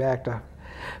about getting back to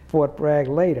Fort Bragg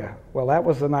later. Well, that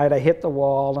was the night I hit the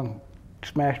wall and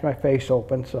smashed my face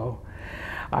open, so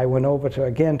I went over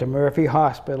again to Murphy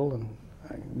Hospital, and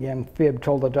again, Fib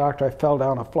told the doctor I fell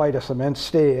down a flight of cement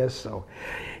stairs, so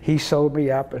he sewed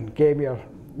me up and gave me a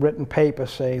written paper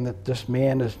saying that this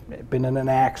man has been in an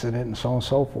accident and so on and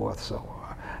so forth. So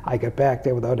I got back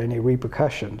there without any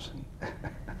repercussions.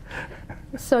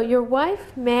 So your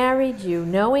wife married you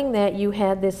knowing that you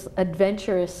had this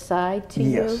adventurous side to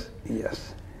you?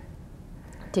 Yes.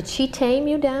 Did she tame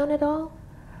you down at all?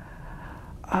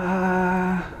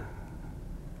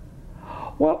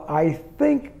 Well, I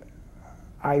think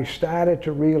I started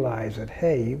to realize that,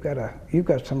 hey, you've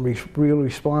got some real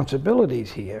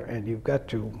responsibilities here, and you've got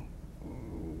to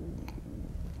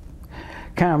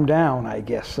calm down, I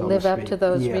guess, so Live to up speak. to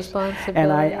those Yes. responsibilities.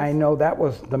 And I know that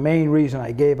was the main reason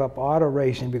I gave up auto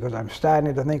racing, because I'm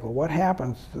starting to think, well, what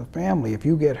happens to the family if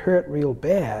you get hurt real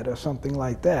bad or something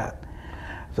like that?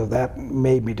 So that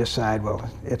made me decide, well,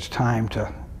 it's time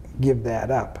to give that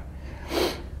up.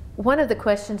 One of the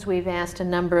questions we've asked a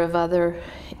number of other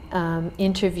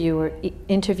interviewees,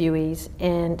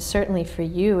 and certainly for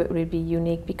you it would be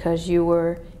unique because you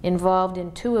were involved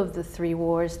in 2 of the 3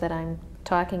 wars that I'm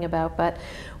talking about, but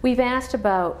we've asked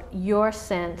about your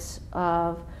sense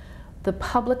of the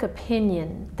public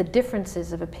opinion, the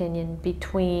differences of opinion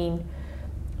between,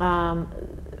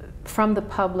 from the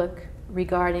public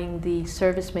regarding the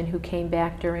servicemen who came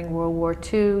back during World War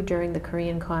II, during the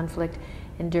Korean conflict,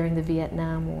 and during the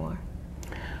Vietnam War.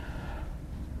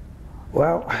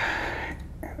 Well,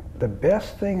 the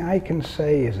best thing I can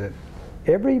say is that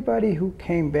everybody who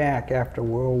came back after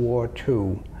World War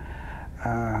II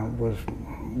was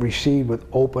received with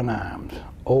open arms,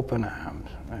 open arms.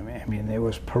 I mean, there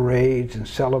was parades and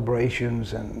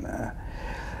celebrations and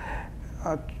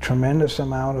a tremendous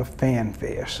amount of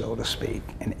fanfare, so to speak,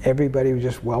 and everybody was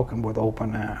just welcomed with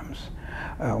open arms.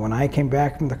 When I came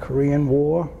back from the Korean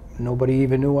War, nobody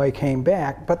even knew I came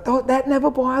back, but that never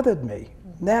bothered me.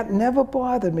 That never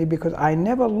bothered me because I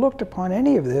never looked upon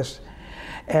any of this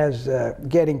as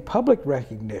getting public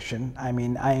recognition. I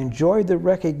mean, I enjoyed the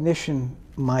recognition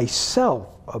myself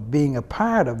of being a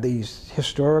part of these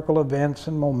historical events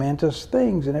and momentous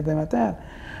things and everything like that.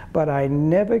 But I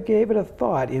never gave it a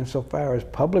thought insofar as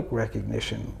public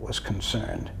recognition was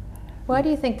concerned. Why do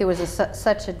you think there was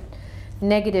such a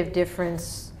negative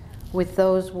difference with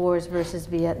those wars versus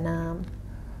Vietnam?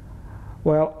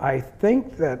 Well, I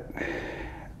think that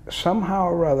somehow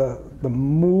or other the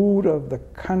mood of the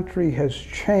country has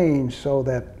changed so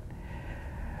that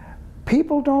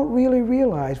people don't really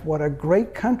realize what a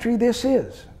great country this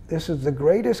is. This is the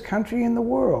greatest country in the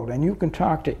world, and you can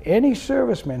talk to any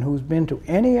serviceman who's been to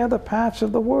any other parts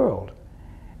of the world,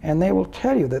 and they will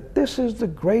tell you that this is the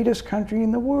greatest country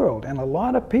in the world. And a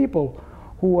lot of people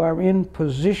who are in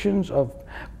positions of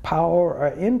power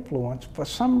or influence, for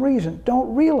some reason,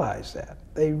 don't realize that.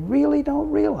 They really don't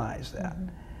realize that.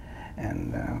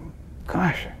 And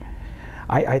gosh,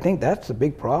 I think that's the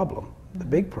big problem, the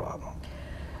big problem.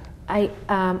 I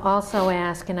also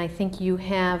ask, and I think you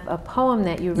have a poem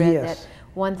that you read, Yes. that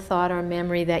one thought or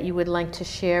memory that you would like to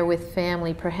share with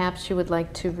family. Perhaps you would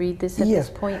like to read this at Yes.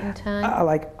 this point in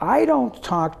time? I don't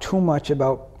talk too much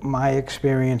about my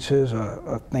experiences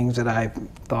or things that I've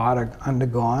thought or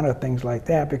undergone or things like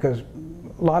that, because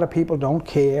a lot of people don't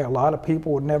care, a lot of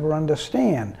people would never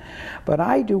understand. But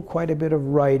I do quite a bit of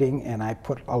writing, and I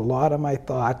put a lot of my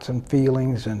thoughts and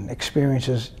feelings and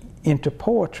experiences into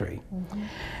poetry.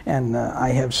 And I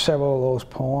have several of those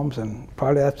poems, and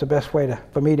probably that's the best way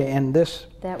for me to end this.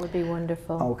 That would be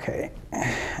wonderful. Okay.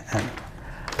 And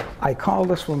I call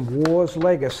this one War's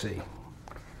Legacy.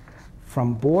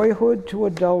 From boyhood to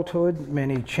adulthood,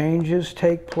 many changes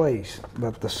take place,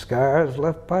 but the scars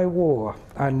left by war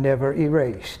are never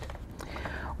erased.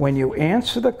 When you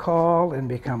answer the call and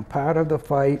become part of the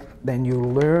fight, then you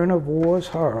learn of war's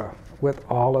horror with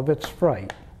all of its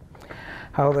fright.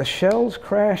 How the shells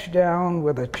crash down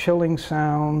with a chilling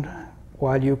sound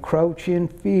while you crouch in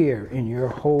fear in your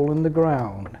hole in the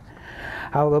ground.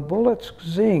 How the bullets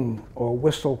zing or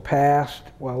whistle past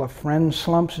while a friend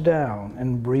slumps down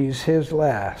and breathes his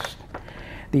last.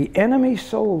 The enemy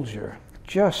soldier,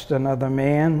 just another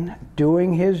man,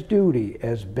 doing his duty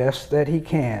as best that he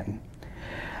can.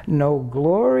 No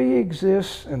glory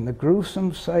exists in the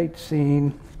gruesome sight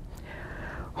seen,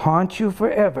 haunt you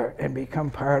forever and become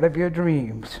part of your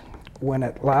dreams. When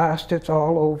at last it's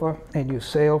all over and you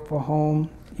sail for home,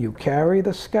 you carry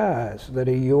the scars that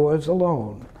are yours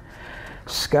alone.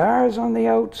 Scars on the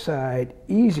outside,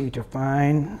 easy to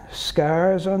find.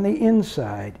 Scars on the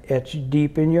inside, etched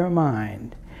deep in your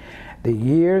mind. The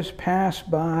years pass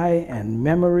by and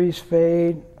memories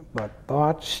fade, but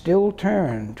thoughts still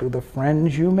turn to the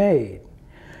friends you made.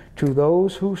 To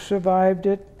those who survived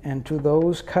it and to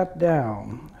those cut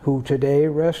down, who today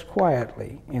rest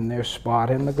quietly in their spot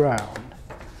in the ground.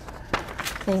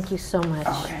 Thank you so much.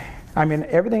 Okay. I mean,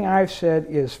 everything I've said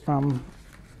is from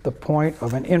the point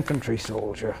of an infantry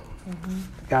soldier,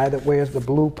 the guy that wears the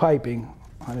blue piping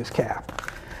on his cap.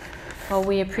 Well,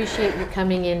 we appreciate you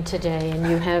coming in today, and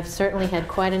you have certainly had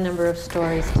quite a number of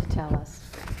stories to tell us.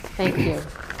 Thank you.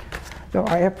 No,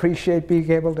 I appreciate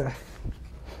being able to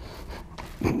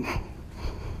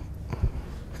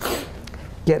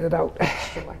get it out.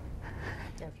 Sure.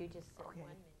 Now, if you just sit 1 minute.